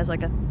kid like as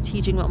like a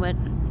teaching moment.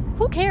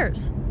 Who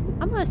cares?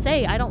 I'm gonna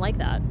say I don't like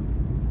that.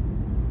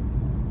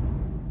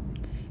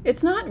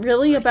 It's not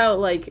really about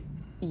like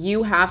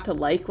you have to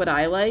like what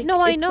I like. No,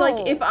 I it's know.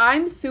 like if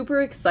I'm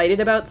super excited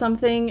about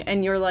something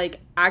and you're like,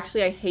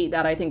 actually I hate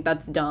that, I think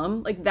that's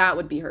dumb, like that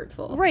would be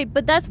hurtful. Right,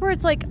 but that's where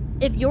it's like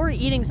if you're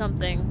eating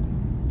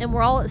something and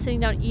we're all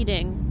sitting down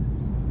eating,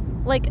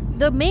 like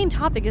the main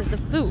topic is the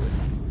food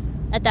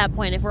at that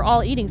point if we're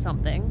all eating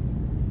something.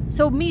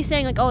 So me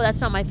saying like, oh, that's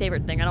not my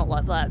favorite thing, I don't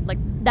love that, like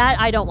that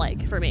I don't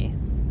like for me.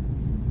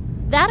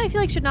 That I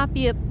feel like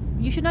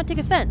you should not take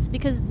offense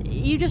because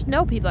you just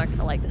know people aren't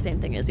gonna like the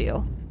same thing as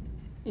you.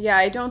 Yeah,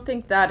 I don't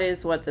think that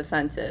is what's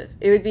offensive.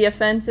 It would be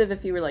offensive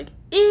if you were like,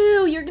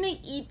 ew, you're gonna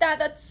eat that?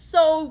 That's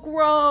so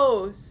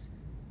gross.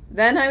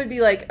 Then I would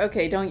be like,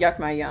 okay, don't yuck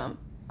my yum.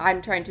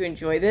 I'm trying to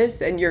enjoy this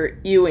and you're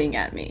ewing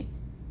at me.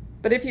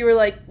 But if you were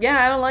like,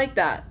 yeah, I don't like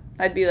that,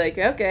 I'd be like,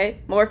 okay,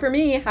 more for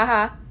me,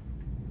 haha.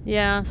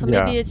 Yeah, so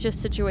Yeah, maybe it's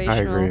just situational. I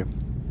agree.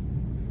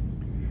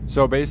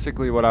 So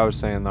basically what I was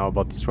saying though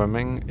about the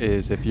swimming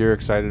is if you're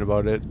excited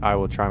about it, I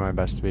will try my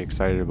best to be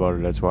excited about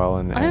it as well.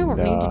 And I don't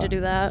need you to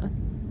do that.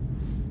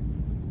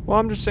 Well,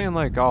 I'm just saying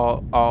like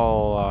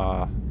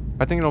I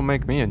think it'll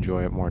make me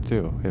enjoy it more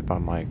too if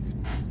I'm like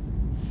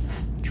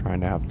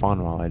trying to have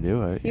fun while I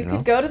do it. You know?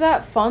 could go to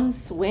that fun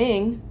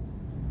swing.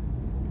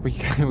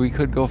 We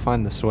could go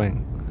find the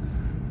swing.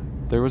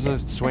 There was a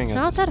swing It's at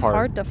not this that park.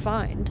 hard to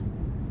find.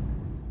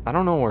 I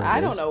don't know where it is.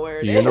 I don't know where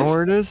it Do you know is.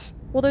 where it is?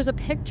 Well, there's a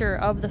picture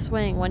of the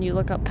swing when you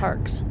look up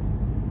parks.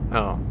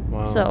 Oh,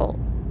 well. So,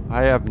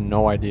 I have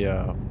no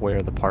idea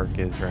where the park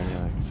is or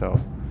anything. So,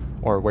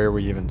 or where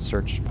we even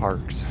searched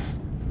parks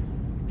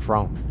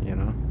from, you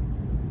know.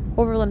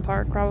 Overland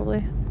Park,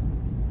 probably.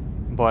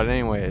 But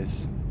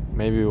anyways,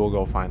 maybe we'll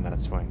go find that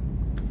swing.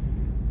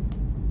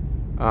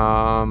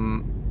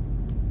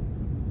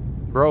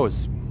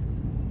 Bros,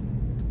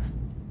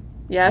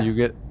 Yes?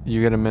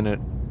 you get a minute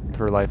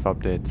for life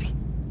updates.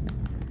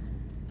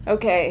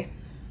 Okay,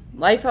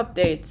 life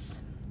updates.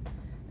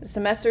 The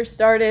semester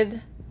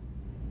started.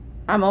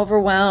 I'm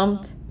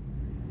overwhelmed.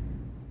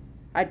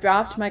 I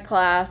dropped my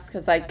class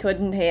because I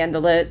couldn't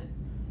handle it.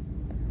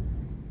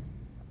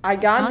 I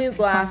got new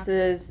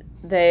glasses.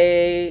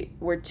 They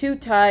were too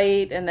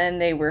tight, and then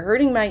they were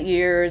hurting my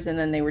ears, and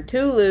then they were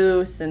too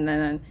loose, and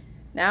then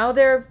now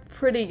they're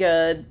pretty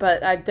good,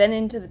 but I've been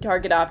into the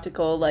Target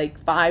Optical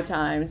like 5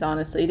 times,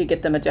 honestly, to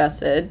get them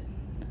adjusted.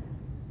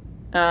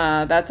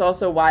 That's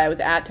also why I was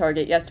at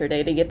Target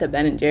yesterday to get the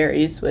Ben &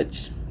 Jerry's,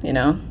 which,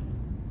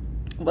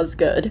 was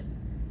good.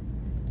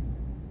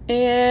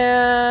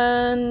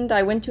 And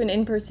I went to an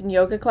in-person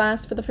yoga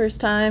class for the first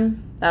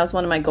time. That was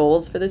one of my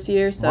goals for this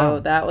year,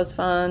 so that was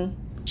fun.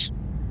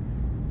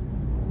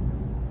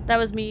 That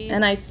was me.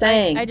 And I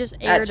sang I just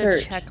at aired a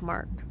church. check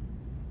mark.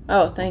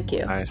 Oh, thank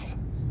you. Nice.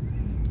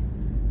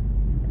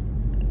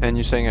 And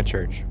you sang at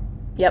church.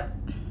 Yep,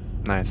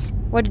 Nice.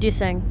 What did you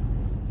sing?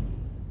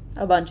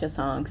 a bunch of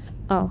songs.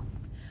 Oh.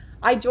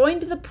 I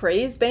joined the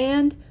praise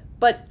band,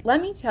 but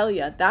let me tell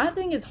you, that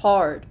thing is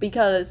hard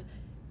because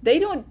they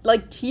don't,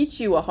 teach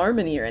you a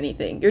harmony or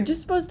anything. You're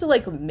just supposed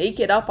to, make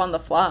it up on the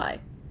fly.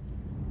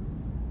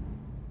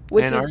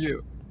 Which And is are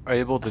you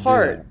able to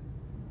hard do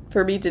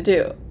for me to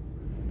do.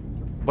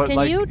 that? But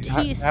Can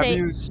you say-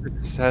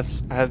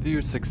 have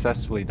you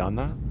successfully done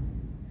that?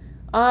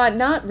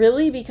 Not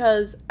really,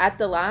 because at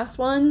the last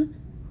one,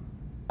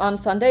 on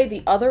Sunday,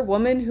 the other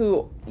woman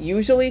who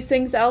usually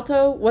sings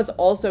alto was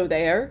also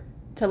there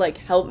to,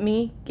 help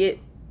me get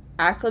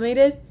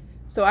acclimated.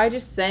 So I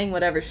just sang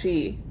whatever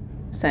she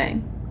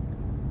sang.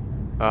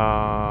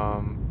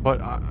 But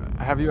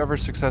have you ever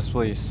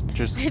successfully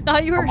just? I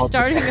thought you were come up with-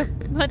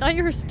 starting. I thought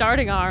you were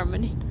starting a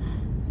harmony.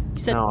 You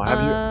said, No,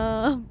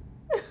 have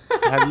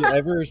Have you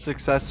ever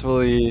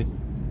successfully?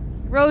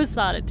 Rose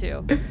thought it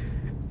too.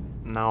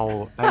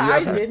 No. I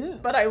Have you ever,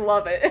 didn't, but I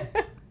love it.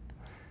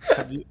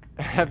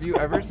 have you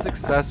ever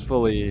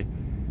successfully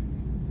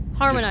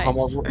Harmonized.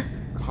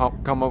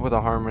 just come up with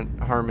a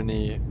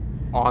harmony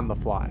on the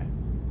fly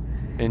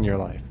in your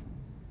life?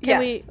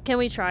 Can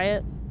we try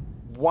it?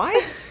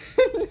 What?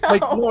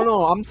 No.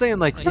 No, I'm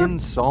saying in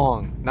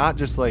song, not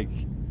just I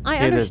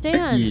hit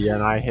understand. a E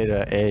and I hit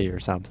a A or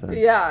something.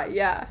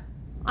 Yeah.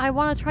 I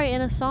want to try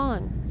in a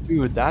song.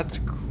 Dude, that's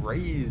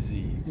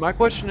crazy. My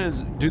question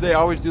is, do they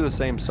always do the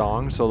same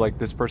song? So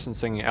this person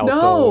singing alto.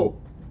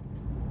 No.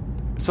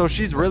 So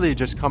she's really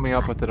just coming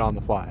up with it on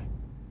the fly.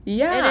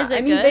 Yeah. And is it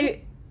I mean,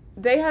 good?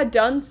 they had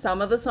done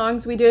some of the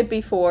songs we did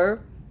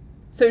before.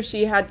 So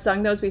she had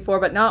sung those before,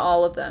 but not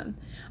all of them.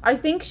 I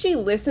think she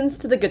listens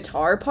to the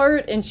guitar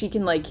part and she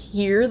can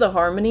hear the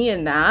harmony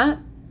in that.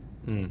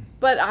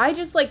 But I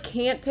just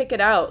can't pick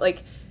it out.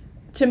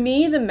 To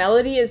me, the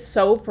melody is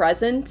so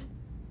present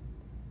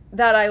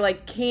that I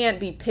can't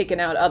be picking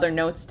out other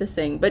notes to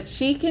sing, but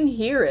she can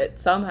hear it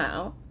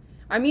somehow.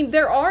 I mean,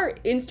 there are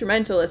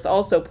instrumentalists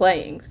also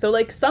playing,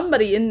 so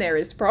somebody in there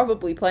is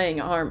probably playing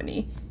a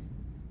harmony.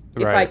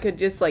 If I Right. could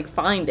just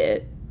find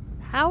it.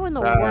 How in the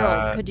world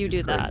That's could you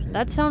do that? crazy.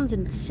 That sounds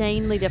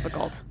insanely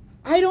difficult.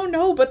 I don't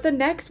know, but the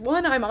next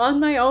one I'm on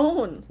my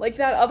own.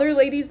 That other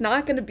lady's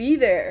not going to be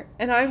there,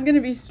 and I'm going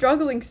to be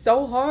struggling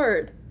so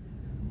hard.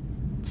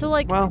 So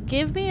Well-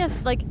 give me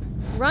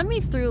run me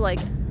through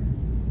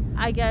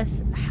I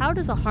guess how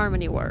does a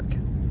harmony work?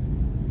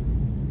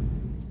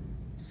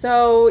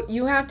 So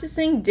you have to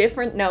sing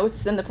different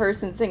notes than the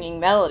person singing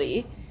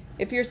melody.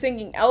 If you're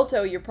singing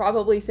alto, you're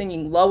probably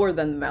singing lower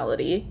than the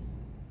melody.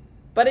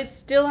 But it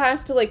still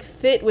has to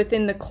fit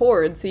within the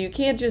chord, so you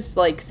can't just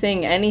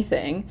sing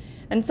anything.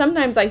 And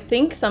sometimes I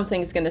think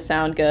something's going to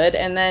sound good,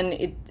 and then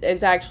it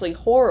is actually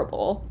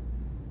horrible.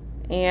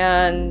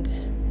 And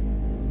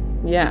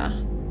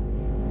yeah.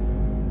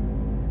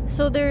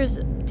 So there's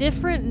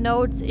different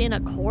notes in a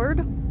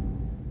chord,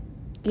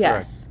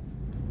 Yes.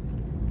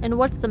 and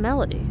what's the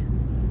melody?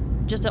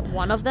 Just at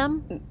one of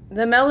them?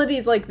 The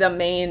melody's the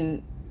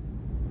main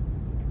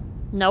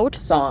Note?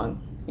 song.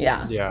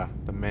 Yeah. Yeah,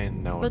 the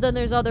main note. But then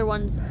there's other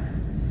ones.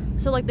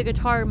 So the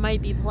guitar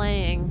might be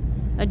playing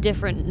a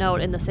different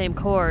note in the same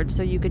chord,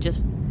 so you could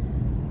just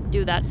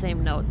do that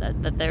same note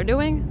that they're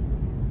doing.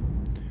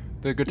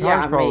 The guitar's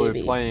Yeah, probably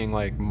maybe. playing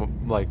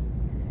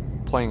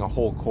playing a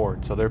whole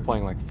chord, so they're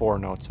playing 4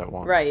 notes at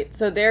once. Right.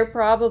 So they're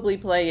probably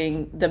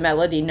playing the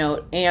melody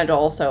note and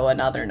also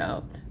another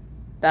note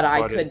that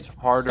I But could it's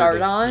harder start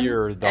to on.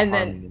 hear the and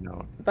harmony then,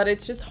 note. but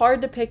it's just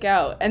hard to pick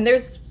out. And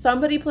there's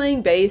somebody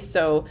playing bass,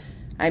 so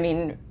I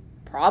mean,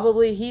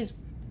 probably he's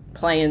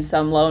playing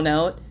some low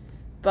note,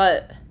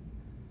 but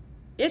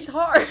it's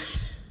hard.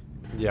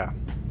 Yeah.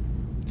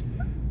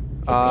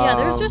 Yeah,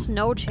 there's Um, just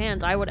no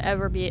chance I would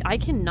ever be. I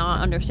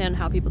cannot understand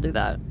how people do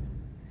that.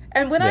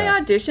 And when Yeah.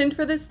 I auditioned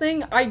for this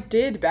thing, I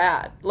did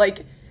bad.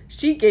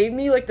 She gave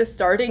me the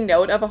starting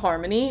note of a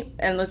harmony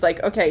and was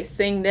okay,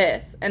 sing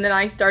this. And then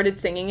I started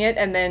singing it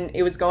and then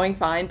it was going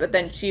fine, but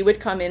then she would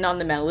come in on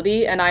the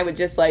melody and I would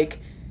just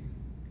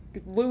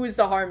lose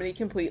the harmony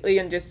completely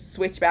and just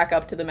switch back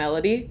up to the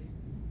melody.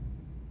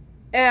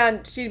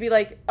 And she'd be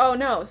like, oh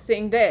no,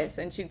 sing this.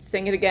 And she'd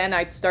sing it again.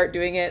 I'd start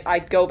doing it.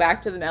 I'd go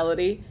back to the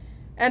melody.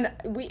 And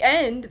we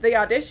end the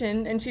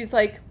audition, and she's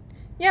like,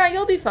 yeah,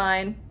 you'll be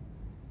fine.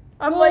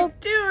 I'm Well, like,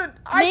 dude,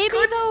 I maybe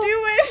couldn't though-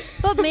 do it.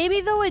 But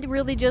maybe though it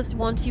really just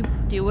once you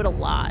do it a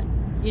lot,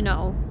 you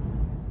know,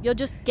 you'll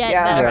just get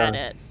Yeah. better Yeah. at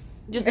it.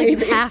 Just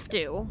Maybe. you have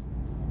to.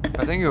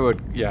 I think it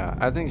would. Yeah,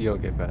 I think you'll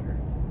get better,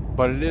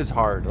 but it is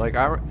hard. Like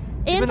And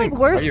even like in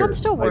worse choir,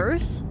 comes to like,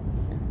 worse,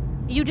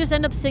 you just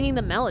end up singing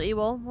the melody.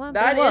 Well,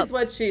 That blow is up.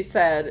 what she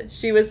said.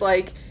 She was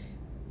like,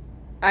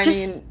 I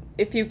Just- mean,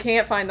 if you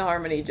can't find the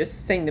harmony,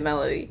 just sing the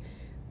melody.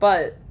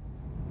 But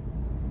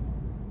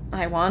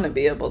I want to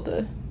be able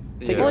to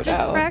figure Yeah. Well, it just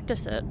out.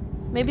 practice it.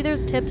 Maybe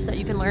there's tips that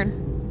you can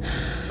learn.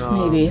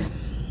 Maybe.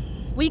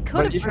 We could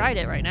But have even- tried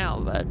it right now,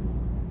 but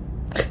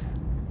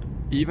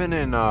Even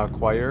in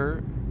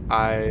choir,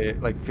 I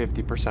like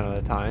 50% of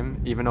the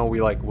time, even though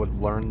we like would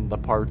learn the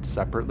parts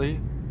separately,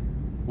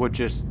 would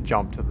just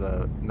jump to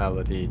the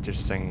melody,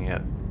 just singing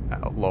it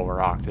at a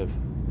lower octave.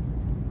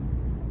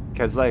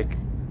 Cause like,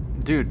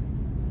 dude,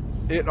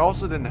 it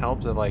also didn't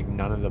help that like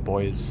none of the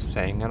boys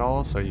sang at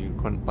all, so you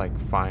couldn't like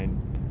find.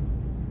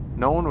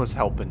 No one was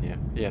helping you,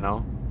 you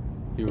know.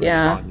 You were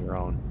Yeah. just on your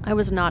own. I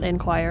was not in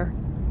choir.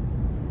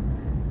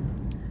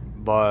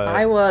 But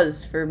I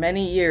was for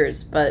many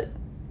years, but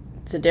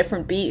it's a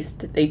different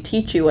beast. They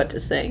teach you what to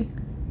sing.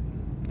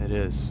 it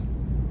is.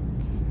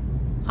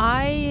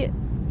 I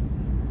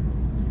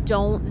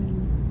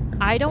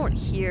don't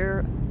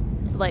hear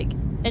like,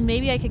 and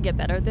maybe I could get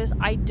better at this.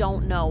 I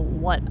don't know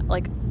what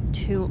like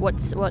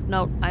what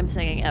note I'm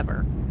singing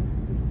ever.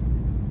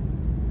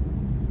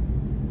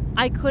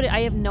 I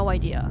have no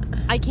idea.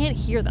 I can't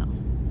hear them.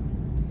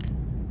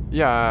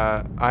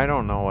 Yeah, I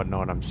don't know what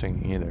note I'm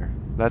singing either.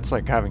 That's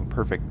like having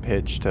perfect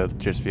pitch to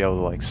just be able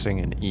to like sing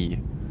an E.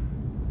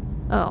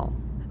 Oh.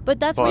 But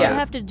that's what you But-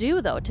 have to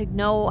do though to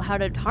know how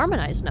to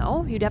harmonize,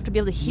 no? You'd have to be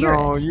able to hear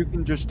No, it. you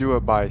can just do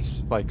it by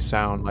like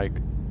sound. Like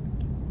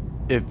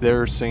if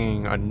they're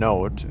singing a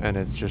note and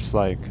it's just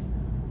like,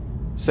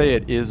 say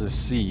it is a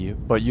C,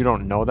 but you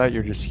don't know that,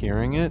 you're just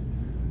hearing it.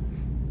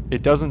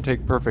 It doesn't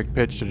take perfect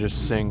pitch to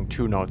just sing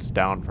 2 notes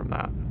down from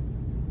that.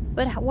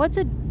 But what's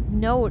a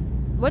note?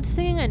 What's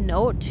singing a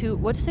note to?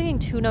 What's singing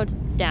 2 notes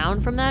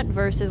down from that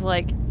versus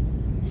like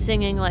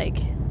singing like?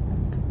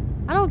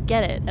 I don't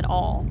get it at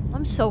all.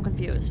 I'm so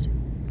confused.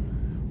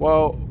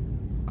 Well,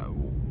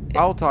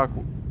 I'll talk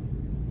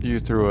you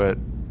through it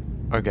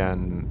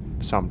again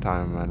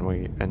sometime,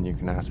 and you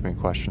can ask me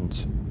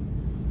questions.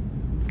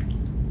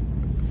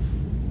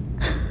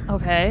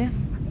 Okay.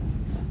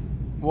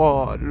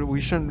 Well, we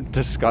shouldn't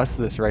discuss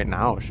this right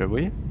now, should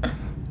we?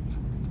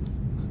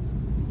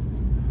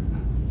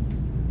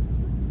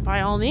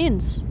 By all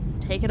means,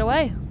 take it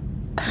away.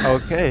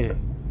 Okay.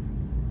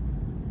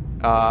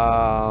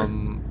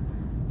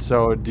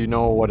 So do you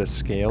know what a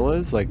scale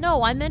is? Like,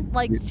 No, I meant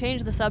like You-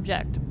 change the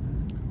subject.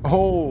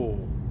 oh,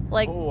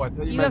 Like I thought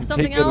you you meant have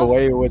something take it else?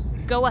 away with.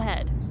 Go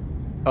ahead.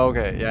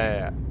 Okay,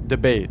 yeah.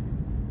 Debate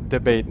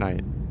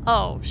night.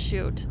 Oh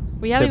shoot,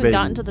 we haven't even Debate.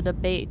 gotten to the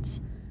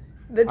debates.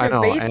 The I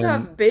know, debates and-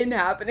 have been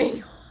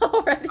happening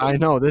already. I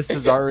know this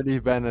has already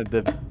been a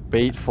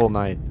debateful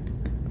night.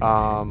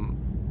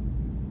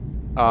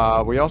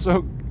 We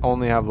also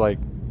only have like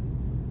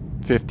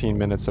 15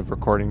 minutes of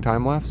recording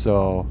time left,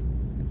 so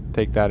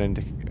take that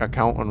into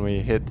account when we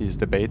hit these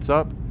debates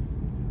up.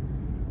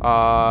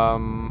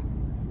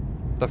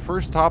 The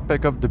first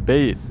topic of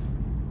debate,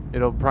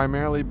 it'll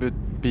primarily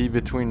be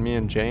between me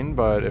and Jane,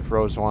 but if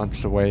Rose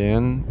wants to weigh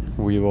in,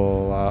 we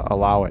will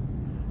allow it.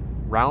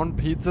 Round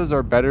pizzas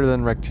are better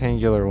than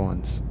rectangular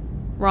ones.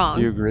 Wrong.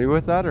 Do you agree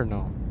with that or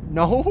no?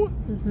 No?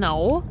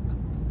 No.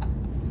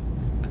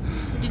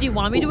 Did you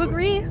want me to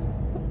agree?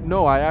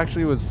 No, I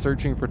actually was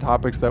searching for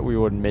topics that we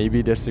would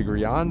maybe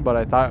disagree on, but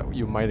I thought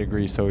you might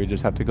agree, so we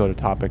just have to go to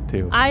topic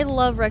 2. I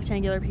love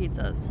rectangular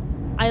pizzas.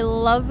 I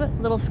love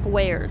little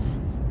squares.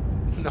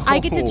 No. I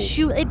get to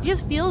chew. It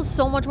just feels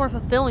so much more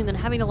fulfilling than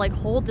having to like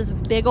hold this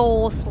big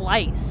old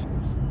slice.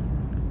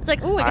 It's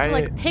like, ooh, I get to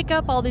like pick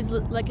up all these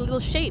like little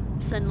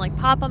shapes and like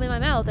pop them in my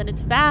mouth, and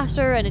it's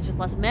faster and it's just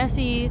less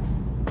messy.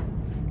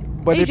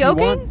 But Are you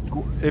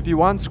if if you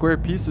want square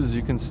pieces,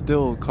 you can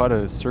still cut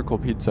a circle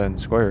pizza in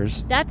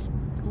squares. That's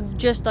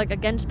just like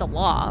against the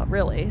law,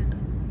 really.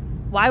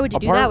 Why would you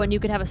do that Apart- when you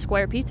could have a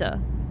square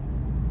pizza?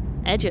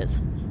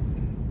 Edges.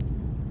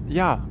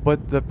 Yeah,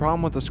 but the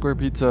problem with the square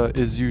pizza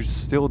is you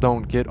still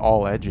don't get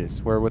all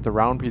edges. Where with the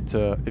round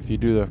pizza, if you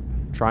do the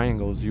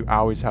triangles, you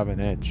always have an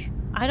edge.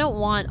 I don't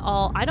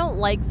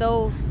like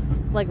though,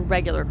 like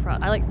regular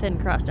crust. I like thin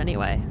crust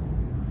anyway.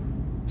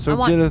 So I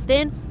want get a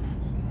thin.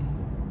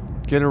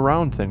 get a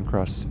round thin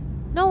crust.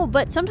 No,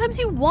 but sometimes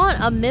you want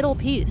a middle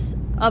piece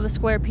of a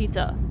square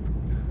pizza.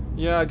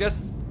 Yeah, I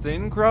guess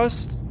thin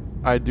crust.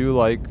 I do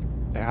like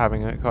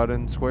having it cut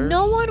in squares.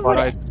 No one but would-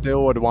 I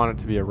still would want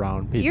it to be a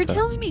round pizza. You're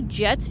telling me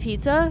Jet's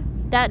Pizza,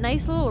 that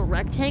nice little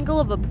rectangle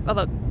of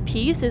a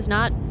piece, is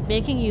not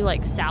making you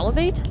like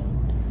salivate?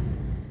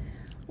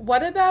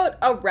 What about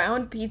a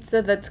round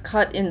pizza that's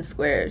cut in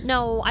squares?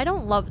 No, I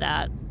don't love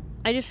that.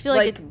 I just feel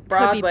like it Like could be.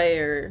 Broadway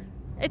or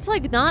It's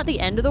like not the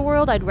end of the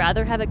world. I'd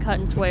rather have it cut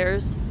in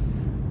squares,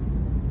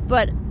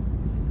 but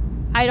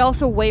I'd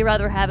also way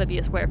rather have it be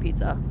a square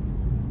pizza.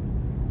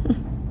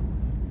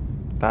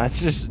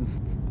 That's just.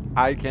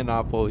 I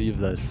cannot believe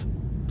this.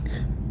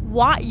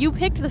 Why you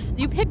picked this?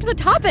 You picked the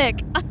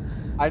topic.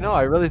 I know.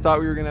 I really thought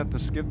we were gonna have to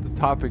skip the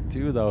topic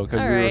too, though, because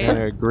All we were right.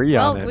 gonna agree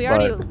Well, on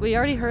it. we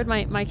already heard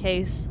my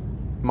case.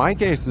 My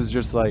case is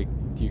just like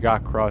you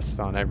got crust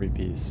on every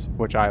piece,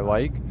 which I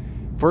like.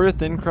 For a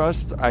thin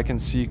crust, I can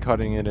see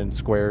cutting it in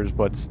squares,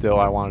 but still,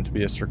 I want it to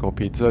be a circle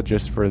pizza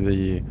just for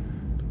the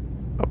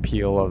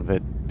appeal of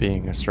it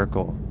being a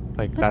circle.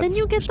 Like But then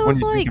you get just when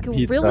those you think like of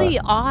pizza- really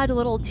odd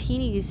little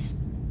teeny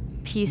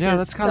pieces. Yeah,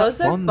 that's kind of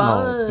Those are fun, though.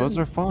 fun. Those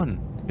are fun.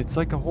 It's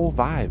like a whole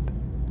vibe.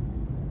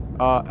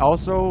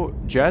 Also,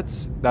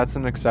 Jets, that's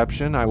an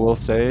exception. I will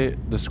say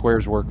the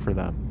squares work for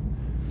them.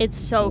 It's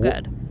so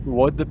good.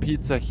 Would the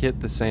pizza hit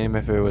the same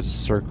if it was a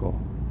circle?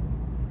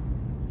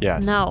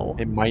 Yes. No.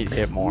 It might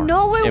hit more.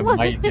 No, it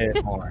might wouldn't.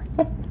 hit more.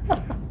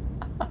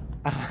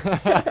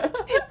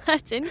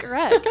 That's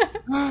incorrect.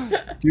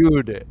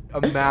 Dude,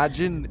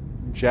 imagine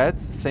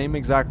Jets, same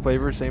exact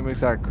flavor, same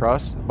exact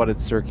crust, but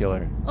it's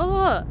circular.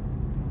 Ugh,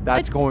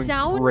 That's It going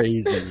sounds-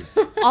 crazy.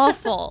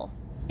 awful.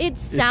 It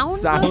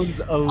sounds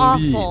elite.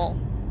 awful.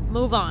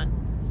 Move on.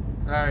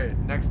 All right,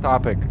 next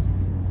topic.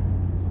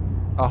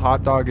 A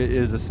hot dog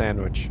is a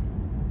sandwich.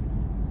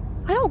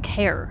 I don't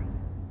care.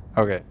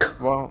 Okay.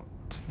 Well,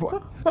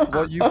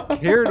 you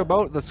cared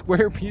about the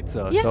square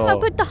pizza. Yeah, so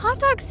but the hot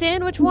dog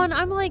sandwich one,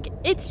 I'm like,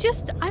 it's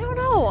just, I don't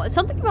know.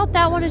 Something about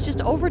that one is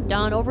just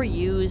overdone,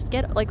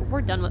 overused.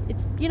 We're done with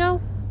it's,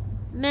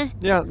 meh.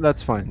 yeah,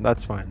 that's fine.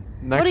 That's fine.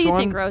 Next What do you one.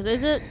 think, Rose?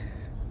 Is it?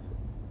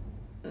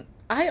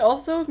 I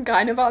also am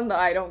kind of on the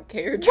I don't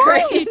care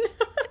Right. train.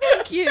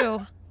 Thank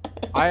you.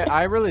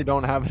 I really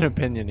don't have an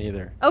opinion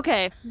either.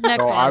 Okay,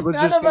 next So one. I was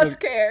None just of gonna, us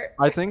care.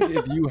 I think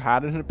if you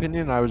had an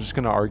opinion, I was just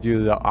gonna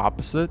argue the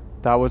opposite.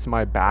 That was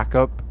my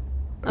backup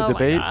Oh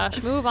debate my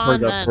gosh, move for on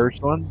the then.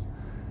 first one.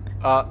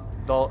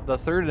 The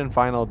third and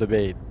final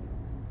debate: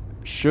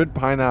 should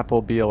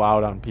pineapple be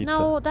allowed on pizza?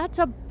 No, that's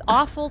a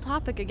awful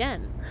topic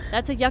again.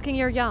 That's a yucking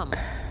your yum.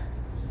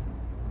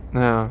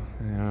 No,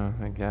 yeah,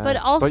 I guess. But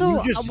also,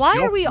 you just why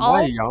are yucked we my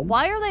all? yum.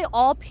 Why are they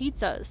all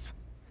pizzas?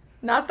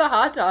 Not the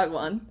hot dog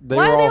one. They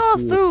Why were are they all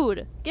food.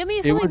 food? Give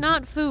me something was-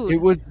 not food.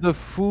 It was the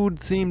food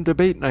themed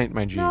debate night,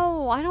 my G.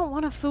 No, I don't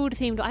want a food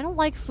themed. I don't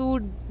like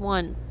food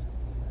ones.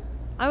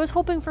 I was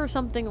hoping for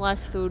something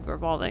less food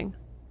revolving.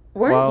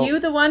 Weren't Well- you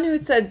the one who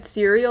said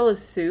cereal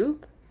is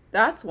soup?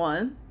 That's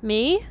one.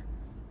 Me?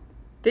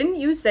 Didn't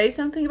you say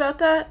something about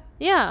that?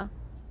 Yeah.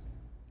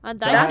 I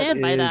That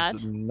stand by is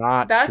that.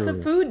 Not That's true.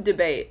 a food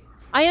debate.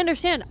 I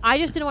understand. I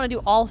just didn't want to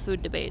do all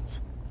food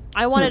debates.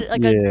 I wanted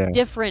like Yeah. a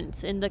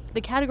difference, and the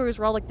categories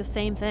were all like the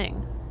same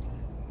thing.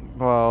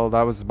 Well,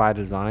 that was by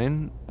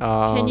design.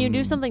 Can you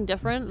do something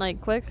different, like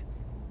quick?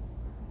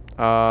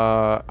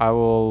 I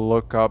will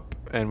look up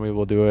and we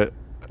will do it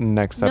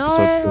next episode's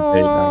debate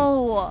night.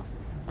 No.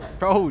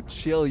 Bro,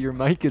 chill. Your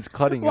mic is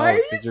cutting Why out are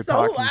you because you're so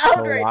talking loud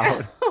so right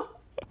loud. now?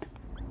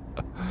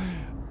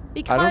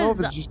 Because I don't know if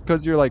it's just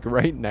because you're like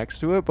right next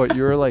to it, but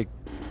you're like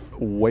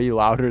way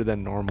louder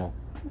than normal.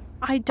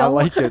 I I don't.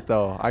 like it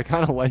though. I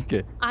kind of like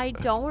it. I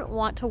don't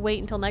want to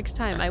wait until next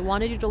time. I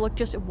wanted you to look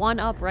just one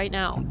up right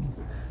now.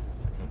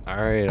 All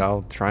right,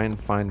 I'll try and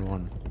find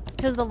one.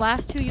 Because the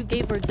last two you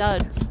gave were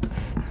duds.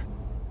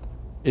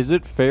 Is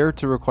it fair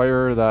to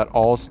require that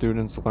all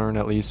students learn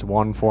at least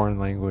one foreign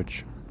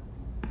language?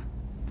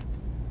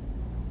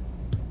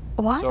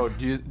 What? So,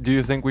 do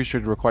you think we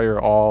should require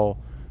all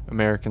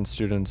American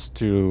students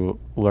to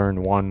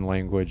learn one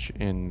language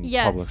in public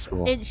Yes,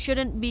 school? it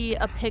shouldn't be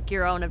a pick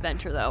your own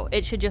adventure though.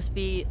 It should just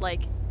be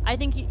like, I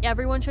think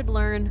everyone should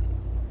learn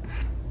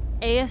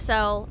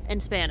ASL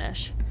and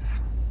Spanish.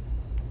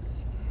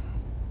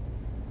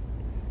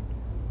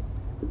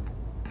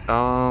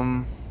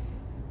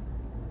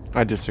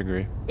 I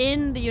disagree.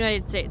 In the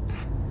United States.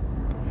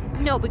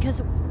 No,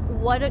 because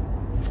what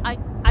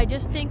I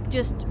just think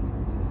just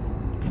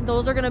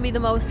those are gonna be the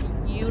most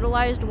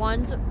utilized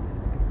ones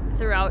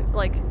throughout,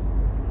 like,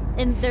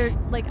 and they're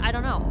like, I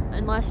don't know,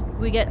 unless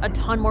we get a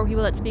ton more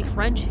people that speak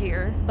French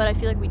here, but I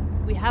feel like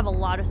we have a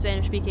lot of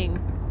Spanish speaking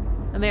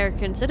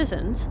American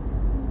citizens,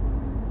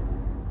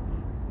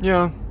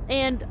 Yeah.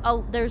 and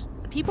there's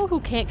people who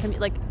can't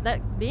like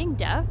that. Being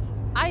deaf,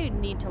 I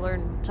need to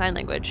learn sign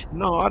language.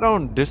 No, I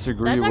don't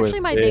disagree That's with actually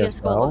my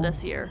biggest goal ASL.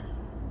 this year.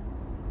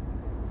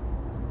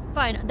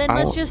 Fine, then I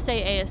let's don't- just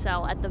say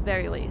ASL at the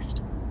very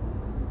least.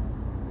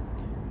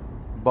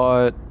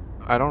 But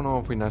I don't know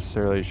if we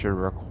necessarily should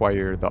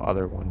require the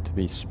other one to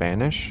be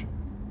Spanish.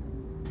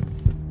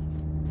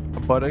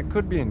 But it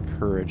could be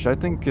encouraged. I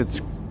think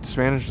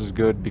Spanish is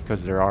good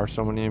because there are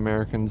so many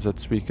Americans that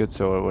speak it,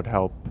 so it would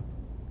help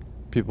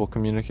people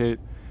communicate.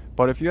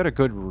 But if you had a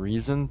good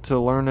reason to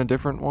learn a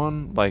different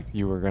one, like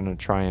you were going to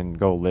try and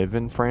go live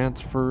in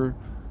France for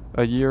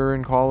a year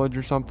in college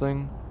or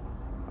something,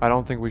 I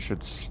don't think we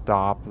should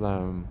stop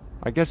them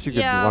I guess you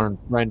could Yeah. learn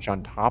French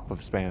on top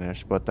of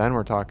Spanish, but then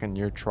we're talking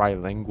you're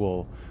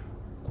trilingual,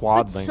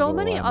 But so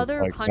many quadlingual, and it's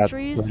other like that's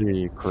countries'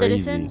 pretty crazy.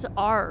 citizens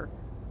are.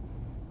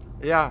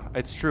 Yeah,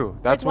 it's true.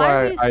 Like, That's why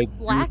are why we I do think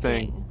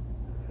slacking?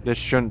 this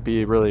shouldn't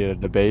be really a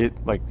debate.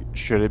 Like,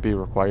 should it be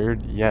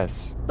required?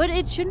 Yes. But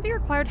it shouldn't be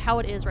required how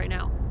it is right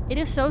now. It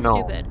is so No.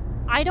 stupid.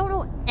 I don't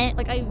know,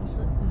 I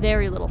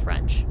very little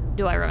French.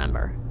 Do I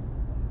remember?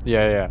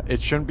 Yeah.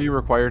 It shouldn't be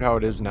required how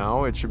it is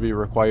now. It should be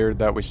required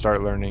that we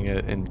start learning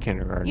it in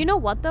kindergarten. You know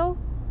what though?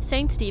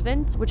 St.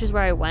 Stephen's, which is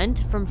where I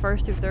went from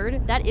 1st through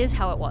 3rd, that is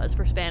how it was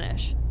for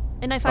Spanish.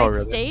 And if Oh, I'd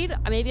really? stayed,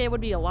 maybe I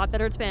would be a lot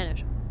better at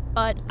Spanish.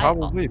 But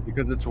Probably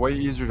because it's way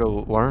easier to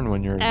learn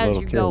when you're a as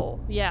little you kid. go,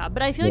 yeah.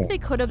 But I feel like Yeah. they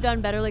could have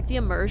done better. Like the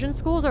immersion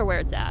schools are where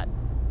it's at,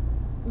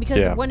 because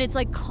Yeah. when it's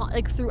like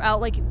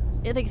throughout, like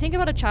think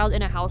about a child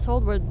in a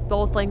household where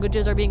both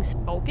languages are being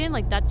spoken,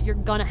 like that's you're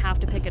gonna have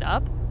to pick it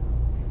up.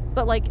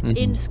 But like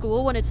in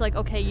school, when it's like,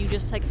 okay, you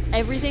just like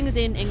everything's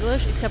in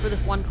English except for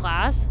this one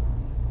class.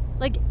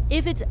 Like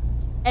if it's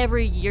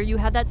every year you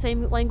have that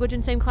same language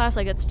in same class,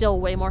 like it's still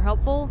way more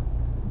helpful.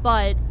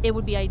 But it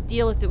would be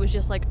ideal if it was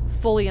just like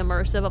fully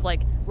immersive of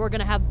like we're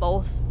gonna have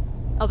both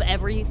of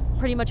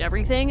pretty much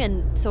everything,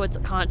 and so it's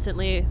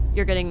constantly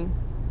you're getting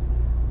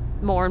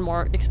more and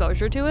more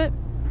exposure to it.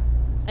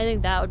 I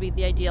think that would be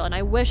the ideal, and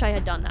I wish I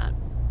had done that.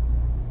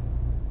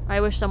 I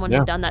wish someone Yeah.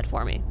 had done that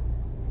for me.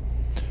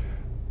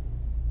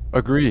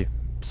 Agree.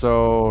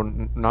 So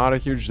not a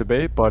huge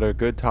debate, but a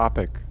good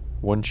topic,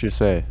 wouldn't you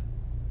say?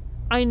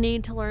 I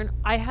need to learn.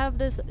 I have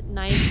this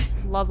nice,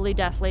 lovely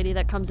deaf lady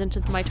that comes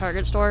into my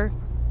Target store,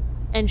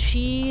 and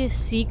she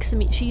seeks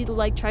me. She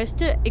like tries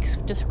to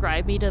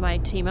describe me to my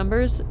team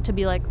members to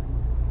be like,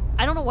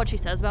 I don't know what she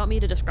says about me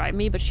to describe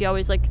me, but she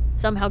always like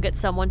somehow gets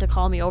someone to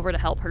call me over to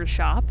help her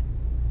shop.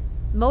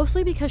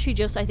 Mostly because she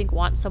just, I think,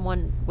 wants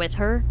someone with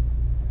her,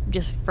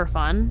 just for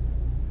fun.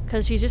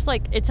 Because she's just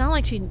like, it's not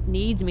like she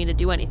needs me to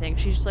do anything.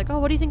 She's just like, oh,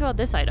 what do you think about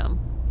this item?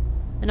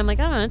 And I'm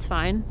like, I don't know, it's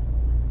fine.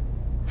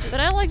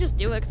 But I don't like just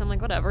do it because I'm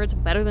like, whatever, it's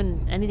better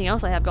than anything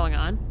else I have going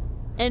on.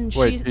 And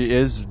Wait, she's, she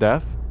is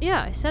deaf?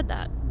 yeah, I said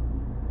that.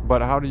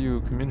 But how do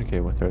you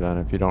communicate with her then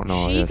if you don't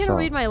know She it can yourself?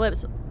 read my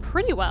lips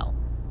pretty well.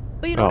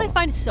 But you know what I Oh.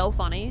 find so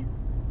funny?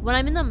 When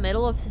I'm in the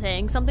middle of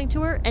saying something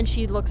to her and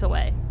she looks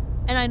away.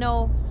 And I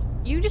know,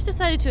 you just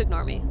decided to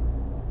ignore me.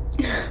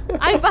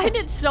 I find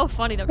it so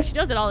funny though, because she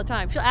does it all the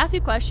time. She'll ask me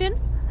a question,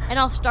 and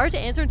I'll start to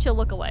answer and she'll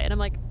look away. And I'm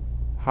like,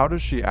 How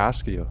does she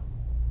ask you?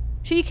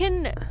 she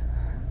can,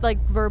 like,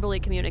 verbally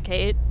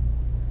communicate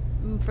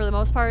for the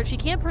most part. She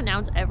can't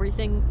pronounce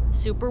everything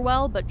super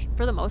well, but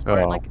for the most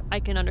part, Oh. like, I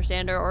can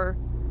understand her,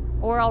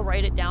 or I'll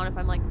write it down if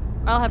I'm like,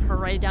 I'll have her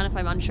write it down if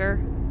I'm unsure.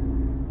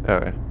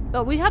 Okay.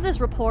 But we have this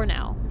rapport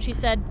now. She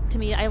said to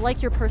me, I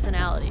like your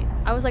personality.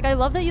 I was like, I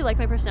love that you like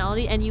my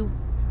personality, and you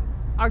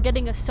are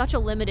getting such a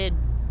limited,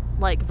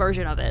 like,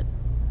 version of it.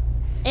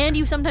 And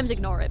you sometimes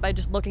ignore it by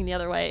just looking the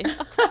other way.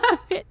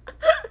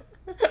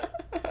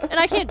 And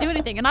I can't do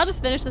anything. And I'll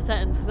just finish the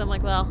sentence because I'm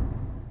like, well,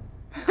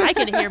 I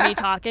can hear me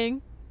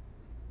talking.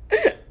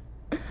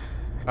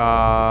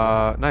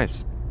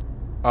 Nice.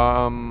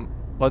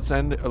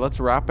 Let's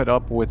wrap it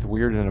up with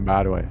weird in a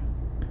bad way.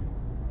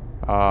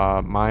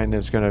 Mine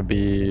is gonna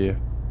be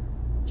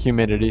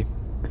humidity.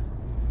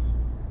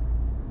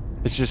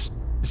 It's just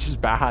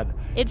bad.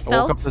 It I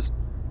woke up felt... this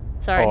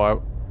Sorry.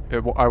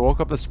 I woke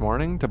up this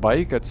morning to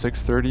bike at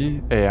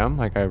 6:30 a.m.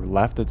 Like I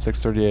left at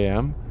 6:30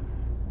 a.m.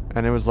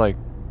 and it was like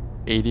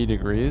 80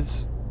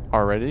 degrees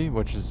already,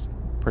 which is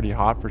pretty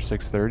hot for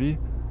 6:30.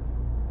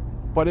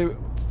 But it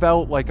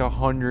felt like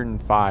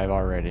 105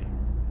 already.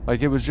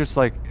 Like it was just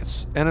like,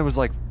 and it was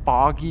like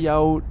foggy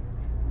out.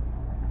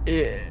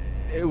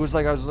 It was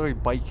like I was literally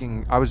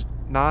biking. I was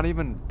not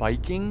even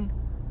biking.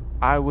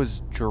 I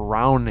was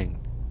drowning.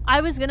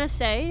 I was going to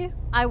say,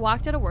 I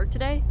walked out of work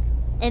today,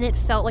 and it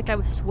felt like I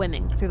was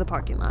swimming through the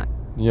parking lot.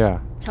 Yeah.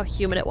 That's how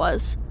humid it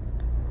was.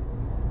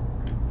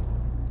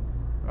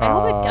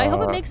 I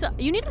hope it makes...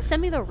 You need to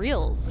send me the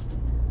reels.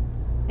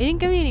 You didn't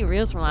give me any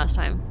reels from last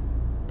time.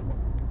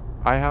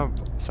 I have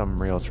some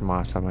reels from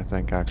last time, I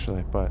think,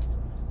 actually. But,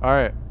 all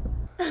right.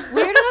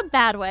 Weird in a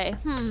bad way.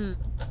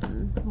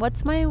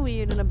 What's my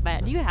weird in a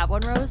bad... Do you have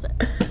one, Rose?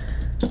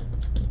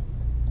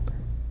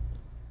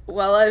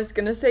 Well, I was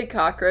gonna say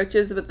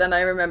cockroaches, but then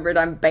I remembered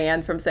I'm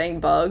banned from saying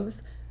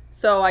bugs,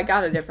 so I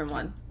got a different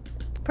one.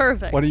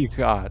 Perfect. What do you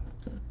got?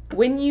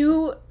 When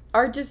you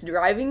are just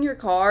driving your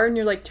car and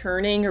you're like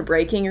turning or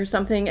braking or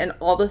something, and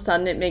all of a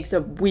sudden it makes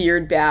a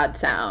weird bad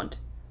sound,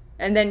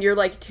 and then you're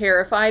like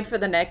terrified for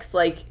the next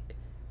like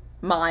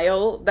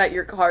mile that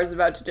your car's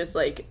about to just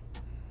like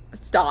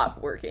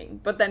stop working,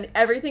 but then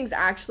everything's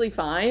actually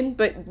fine,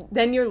 but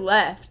then you're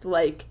left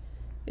like,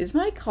 is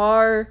my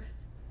car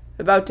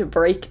about to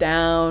break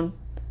down?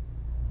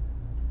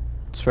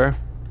 It's fair.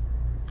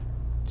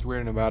 It's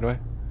weird in a bad way.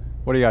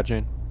 What do you got,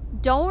 Jane?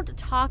 Don't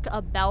talk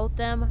about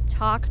them,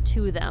 talk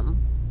to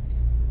them.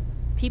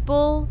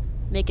 People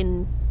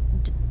making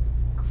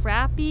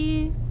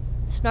crappy,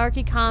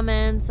 snarky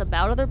comments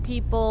about other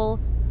people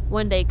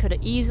when they could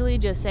easily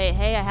just say,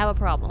 hey, I have a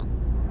problem.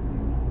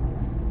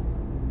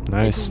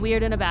 Nice. It's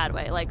weird in a bad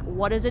way. Like,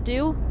 what does it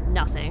do?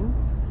 Nothing.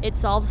 It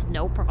solves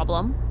no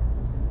problem.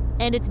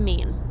 And it's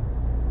mean.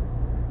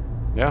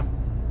 Yeah.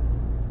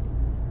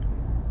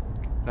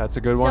 That's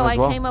a good one So as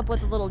well. I came up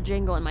with a little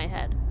jingle in my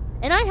head.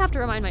 And I have to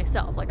remind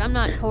myself, like, I'm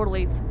not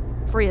totally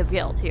free of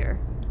guilt here.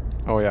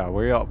 Oh yeah,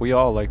 we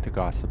all like to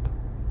gossip.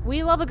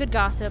 We love a good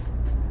gossip.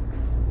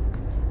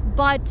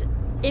 But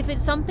if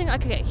it's something,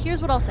 okay,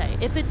 here's what I'll say.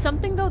 If it's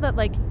something though that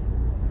like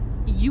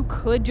you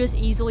could just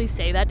easily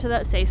say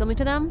something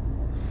to them,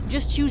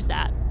 just choose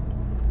that.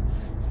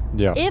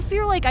 Yeah. If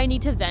you're like, I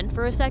need to vent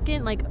for a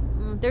second, like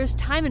there's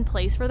time and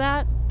place for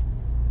that.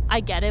 I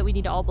get it. We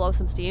need to all blow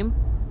some steam.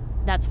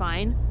 That's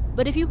fine.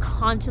 But if you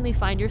constantly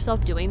find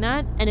yourself doing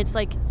that and it's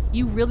like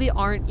you really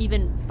aren't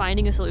even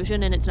finding a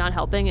solution and it's not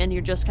helping and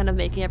you're just kind of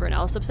making everyone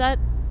else upset,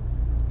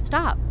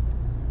 stop.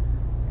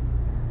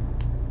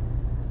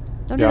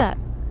 Don't do that.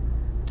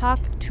 Talk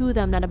to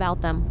them, not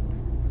about them.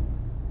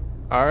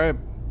 All right.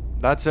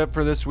 That's it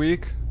for this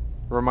week.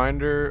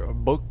 Reminder,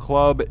 book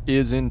club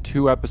is in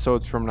 2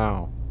 episodes from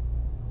now.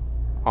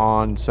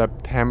 On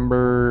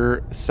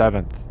September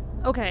 7th.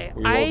 Okay,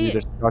 We will be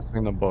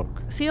discussing the book.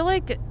 feel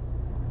like,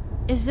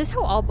 is this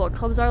how all book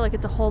clubs are? Like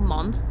it's a whole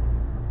month?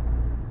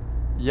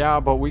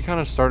 Yeah, but we kind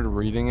of started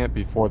reading it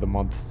before the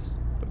month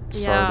started.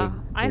 Yeah,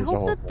 I It was a hope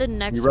whole that the thing.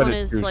 next You read one it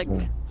is too like,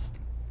 soon.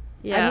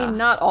 yeah. I mean,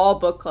 not all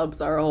book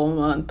clubs are a whole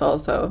month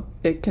also.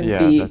 It can Yeah,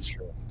 be that's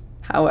true.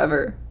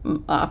 however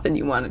often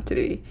you want it to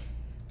be.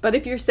 But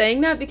if you're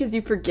saying that because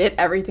you forget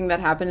everything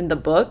that happened in the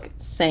book,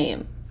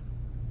 same.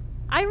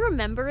 I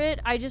remember it.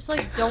 I just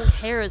like don't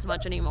care as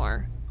much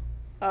anymore.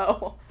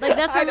 Oh. Like,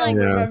 that's I what, don't like-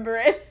 Yeah. remember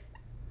it.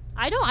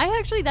 I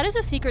actually, that is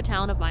a secret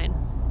talent of mine,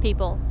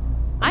 people.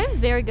 I am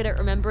very good at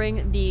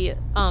remembering the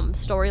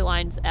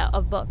storylines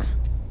of books.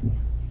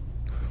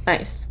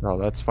 Nice. Oh,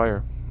 that's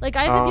fire. Like,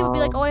 I've had people be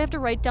like, oh, I have to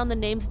write down the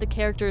names of the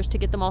characters to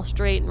get them all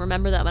straight and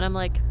remember them. And I'm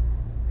like,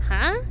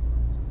 huh?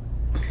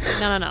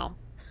 No.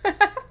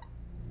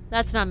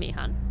 That's not me,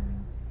 hon.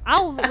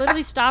 I'll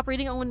literally stop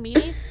reading Owen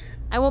Meany.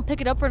 I won't pick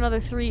it up for another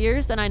 3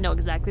 years, and I know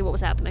exactly what was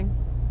happening.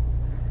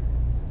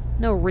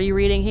 No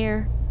rereading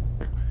here.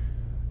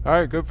 All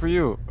right, good for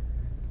you.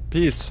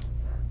 Peace.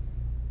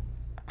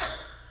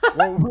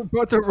 Well, we're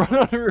about to run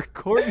out of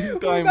recording We're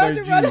time, about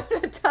to run my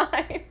out of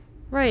time.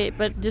 Right,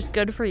 but just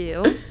good for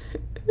you.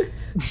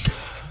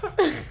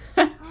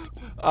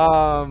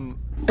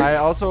 I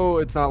also,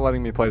 it's not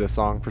letting me play the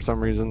song for some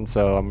reason,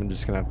 so I'm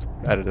just gonna have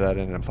to edit that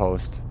in and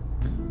post.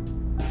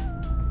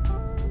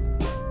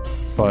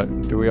 But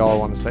do we all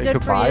want to say Good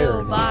goodbye? for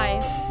or you. not?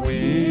 Bye.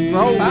 We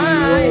No,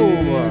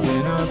 Bye. no.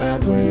 in a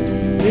bad way.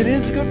 It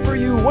is good for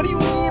you. What do you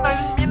mean?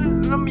 I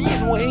didn't mean it in a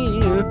mean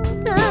way.